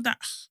not that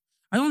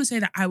I don't want to say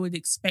that I would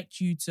expect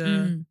you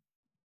to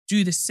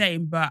do the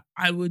same, but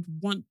I would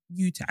want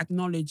you to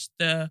acknowledge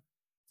the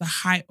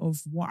height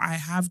of what I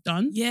have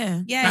done.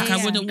 Yeah.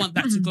 I wouldn't want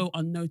that to go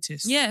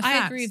unnoticed. Yeah,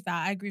 I agree with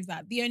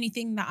that. The only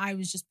thing that I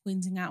was just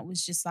pointing out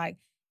was just like,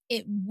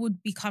 it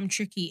would become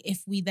tricky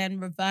if we then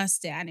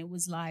reversed it and it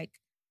was like,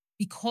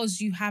 because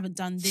you haven't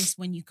done this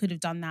when you could have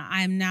done that,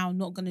 I am now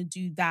not going to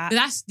do that.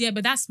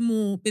 But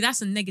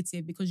that's a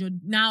negative because you're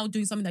now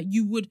doing something that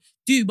you would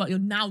do, but you're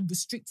now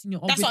restricting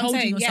your, that's withholding what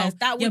I'm saying. yourself. Yeah,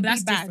 that would be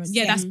that's bad. Different.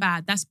 Yeah, that's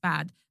bad. That's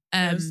bad.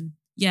 But,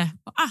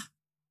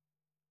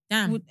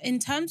 damn. In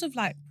terms of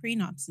like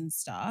prenups and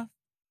stuff,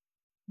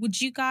 would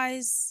you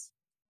guys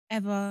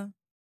ever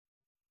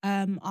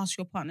ask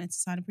your partner to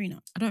sign a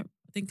prenup? I don't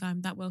think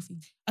I'm that wealthy.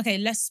 Okay,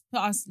 let's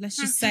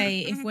just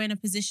say if we're in a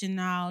position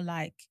now,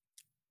 like,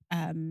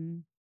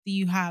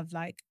 you have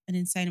like an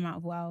insane amount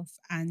of wealth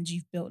and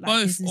you've built like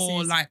both businesses.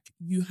 Or like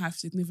you have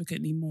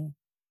significantly more.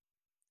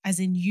 As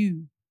in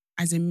you.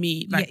 As in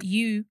me. Like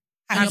you.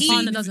 Your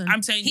partner doesn't.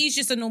 I'm saying he's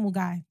just a normal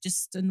guy.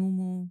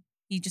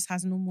 He just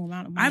has a normal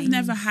amount of money. I've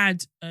never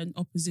had an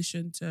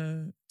opposition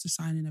to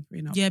signing a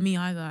prenup. Yeah, me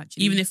either,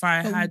 actually. Even if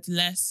I had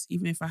less,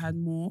 even if I had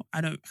more,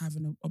 I don't have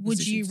an opposition.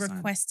 Would you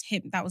request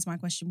him? That was my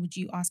question. Would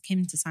you ask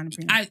him to sign a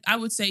prenup? I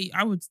would say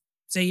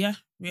yeah,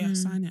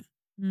 sign it.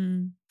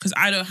 Because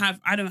I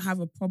don't have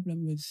a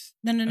problem with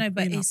no,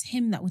 but it's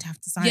him that would have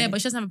to sign it. Yeah,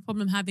 but she doesn't have a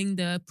problem having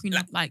the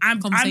prenup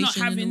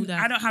conversation.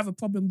 I don't have a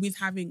problem with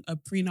having a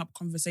prenup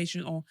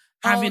conversation or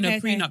having a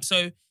prenup. Okay.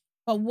 So,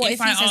 but what if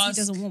he says he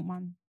doesn't want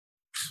one?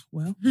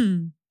 Well,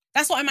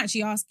 that's what I'm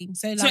actually asking.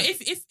 So, like, so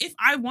if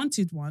I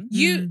wanted one,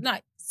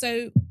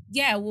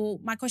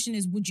 my question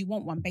is, would you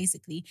want one?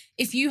 Basically,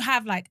 if you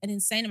have like an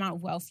insane amount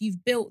of wealth,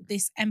 you've built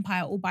this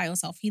empire all by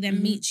yourself. He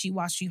then meets you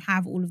whilst you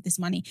have all of this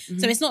money.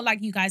 So it's not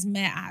like you guys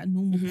met at a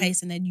normal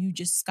place and then you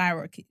just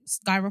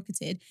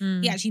skyrocketed.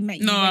 He actually met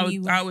you. No,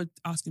 I would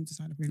ask him to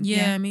sign a prenup.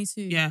 Yeah, me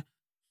too. Yeah,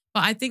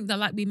 but I think that,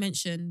 like we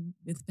mentioned,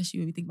 especially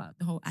when we think about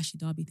the whole Ashley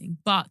Darby thing,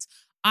 but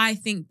I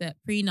think that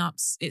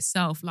prenups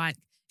itself, like,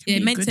 they're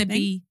meant to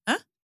be. Huh?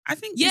 I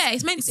think. Yeah,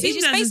 it's meant. It's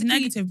basically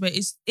negative, but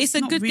it's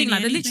a good really thing.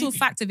 Like the anything. literal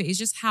fact of it is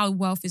just how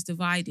wealth is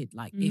divided.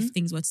 Like if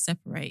things were to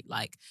separate,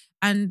 like,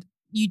 and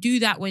you do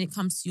that when it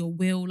comes to your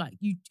will. Like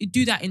you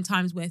do that in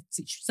times where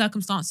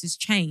circumstances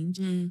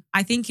change.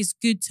 I think it's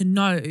good to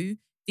know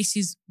this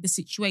is the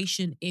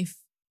situation if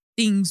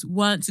things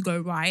weren't to go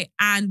right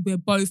and we're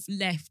both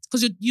left,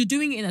 because you're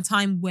doing it in a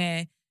time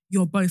where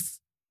you're both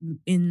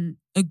in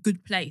a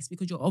good place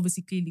because you're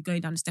obviously clearly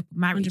going down the step of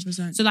marriage.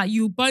 100%. So like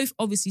you both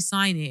obviously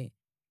sign it,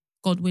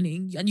 God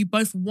willing, and you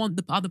both want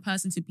the other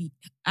person to be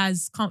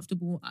as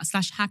comfortable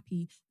 /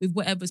 happy with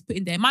whatever's put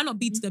in there. It might not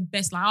be to the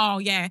best, like, oh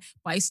yeah,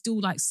 but it's still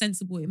like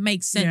sensible. It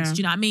makes sense. Yeah. Do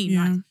you know what I mean?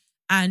 Yeah. Like,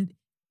 and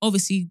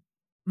obviously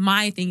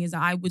my thing is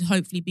that I would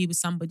hopefully be with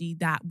somebody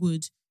that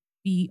would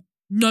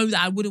know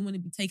that I wouldn't want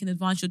to be taking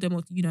advantage of them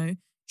or,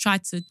 try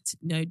to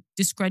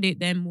discredit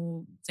them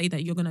or say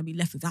that you're going to be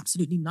left with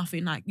absolutely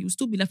nothing. Like you'll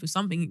still be left with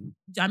something. Do you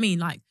know what I mean?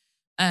 Like,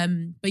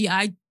 but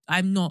yeah,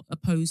 I'm not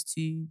opposed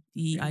to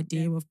the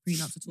idea of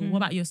prenups at all. What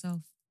about yourself?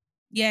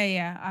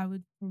 Yeah, I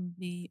would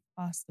probably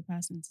ask the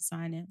person to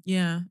sign it.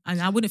 Yeah, and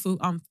I wouldn't feel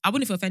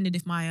offended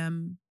if my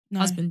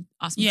husband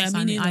asked me to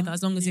sign it either,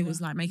 as long as it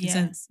was like making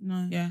sense.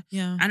 No. Yeah.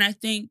 Yeah. And I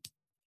think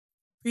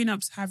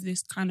prenups have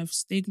this kind of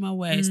stigma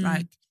where it's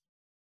like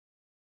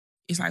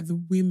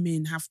the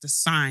women have to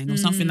sign or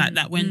something like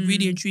that. When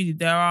really and truly,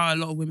 there are a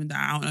lot of women that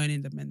are out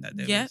earning the men that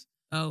they're with.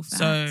 Oh, facts.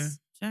 So,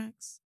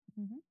 Jax.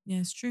 Yeah,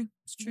 it's true.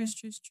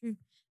 It's true.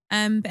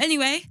 But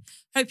anyway,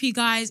 hope you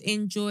guys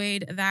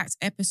enjoyed that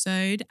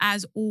episode.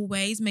 As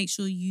always, make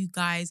sure you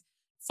guys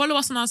follow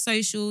us on our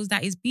socials.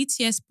 That is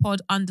BTS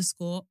pod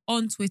 _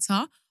 on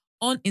Twitter,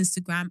 on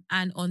Instagram,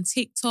 and on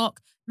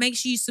TikTok. Make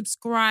sure you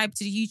subscribe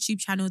to the YouTube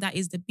channel. That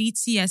is the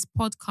BTS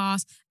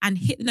podcast, and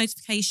hit the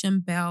notification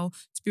bell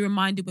to be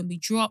reminded when we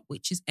drop,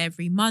 which is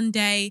every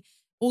Monday.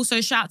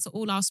 Also, shout out to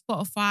all our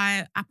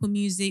Spotify, Apple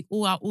Music,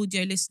 all our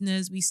audio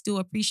listeners. We still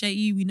appreciate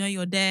you. We know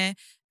you're there.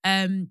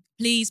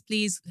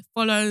 Please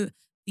follow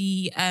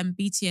the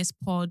BTS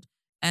pod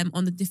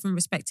on the different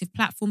respective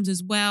platforms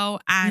as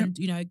well. And,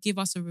 give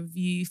us a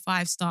review.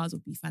 5 stars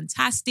would be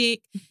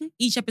fantastic.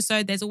 Each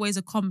episode, there's always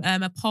a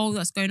poll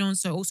that's going on.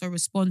 So also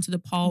respond to the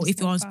poll if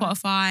you're on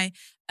Spotify.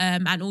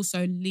 And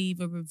also leave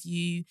a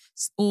review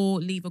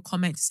or leave a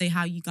comment to say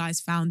how you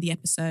guys found the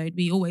episode.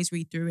 We always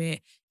read through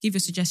it, give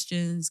your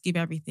suggestions, give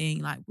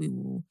everything. Like we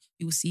will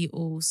see it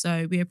all.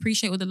 So we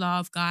appreciate all the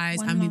love, guys.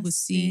 We will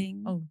see.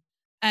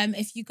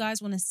 If you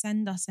guys want to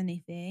send us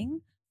anything,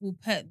 we'll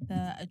put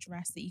the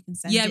address that you can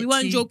send. Yeah, we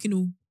weren't joking.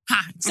 All.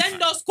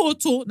 Send us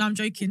Koto. No, I'm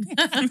joking.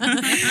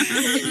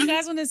 If you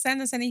guys want to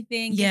send us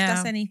anything, gift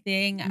us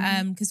anything,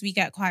 because we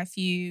get quite a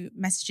few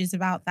messages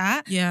about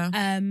that.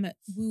 Yeah.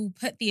 We'll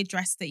put the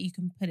address that you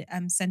can put it,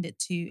 send it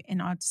to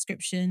in our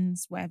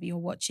descriptions wherever you're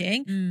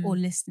watching or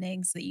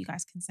listening, so that you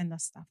guys can send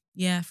us stuff.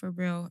 Yeah, for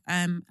real.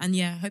 And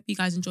yeah, hope you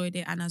guys enjoyed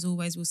it. And as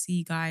always, we'll see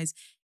you guys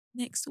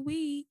next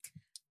week.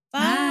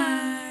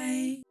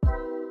 Bye.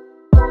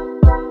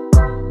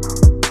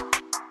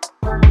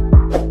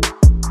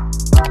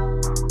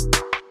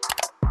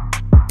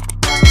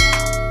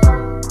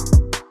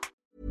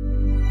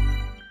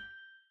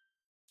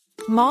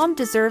 Mom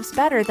deserves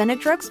better than a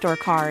drugstore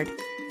card.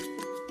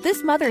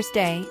 This Mother's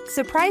Day,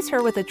 surprise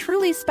her with a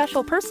truly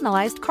special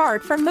personalized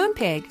card from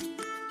Moonpig.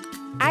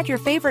 Add your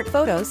favorite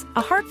photos,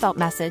 a heartfelt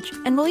message,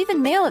 and we'll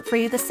even mail it for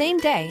you the same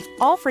day,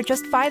 all for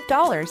just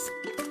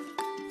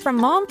 $5. From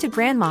mom to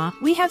grandma,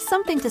 we have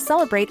something to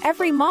celebrate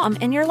every mom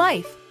in your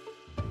life.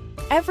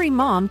 Every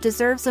mom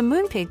deserves a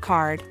Moonpig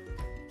card.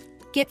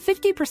 Get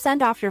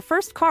 50% off your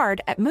first card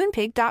at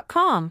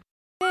moonpig.com.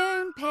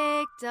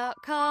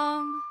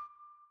 Moonpig.com.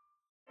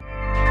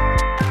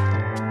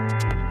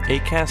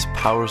 Acast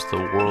powers the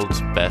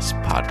world's best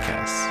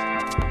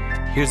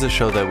podcasts. Here's a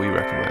show that we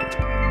recommend.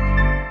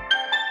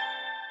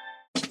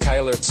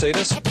 Kayla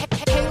Itsinas.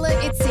 Kayla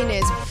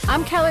Itsinas.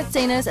 I'm Kayla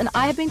Itsinas, and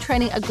I have been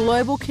training a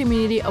global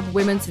community of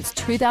women since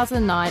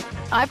 2009.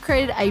 I've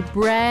created a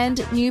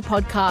brand new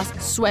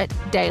podcast, Sweat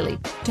Daily,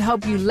 to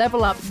help you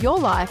level up your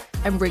life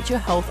and reach your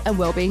health and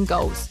well-being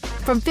goals.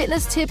 From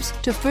fitness tips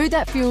to food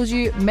that fuels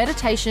you,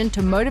 meditation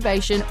to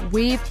motivation,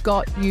 we've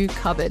got you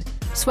covered.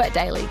 Sweat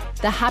Daily,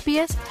 the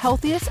happiest,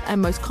 healthiest,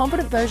 and most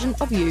confident version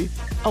of you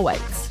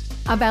awaits.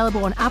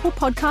 Available on Apple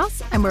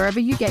Podcasts and wherever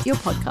you get your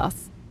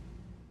podcasts.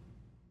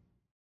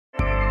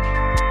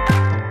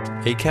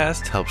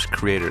 Acast helps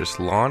creators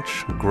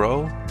launch,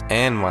 grow,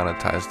 and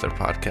monetize their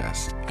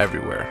podcasts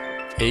everywhere.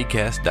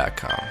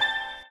 Acast.com.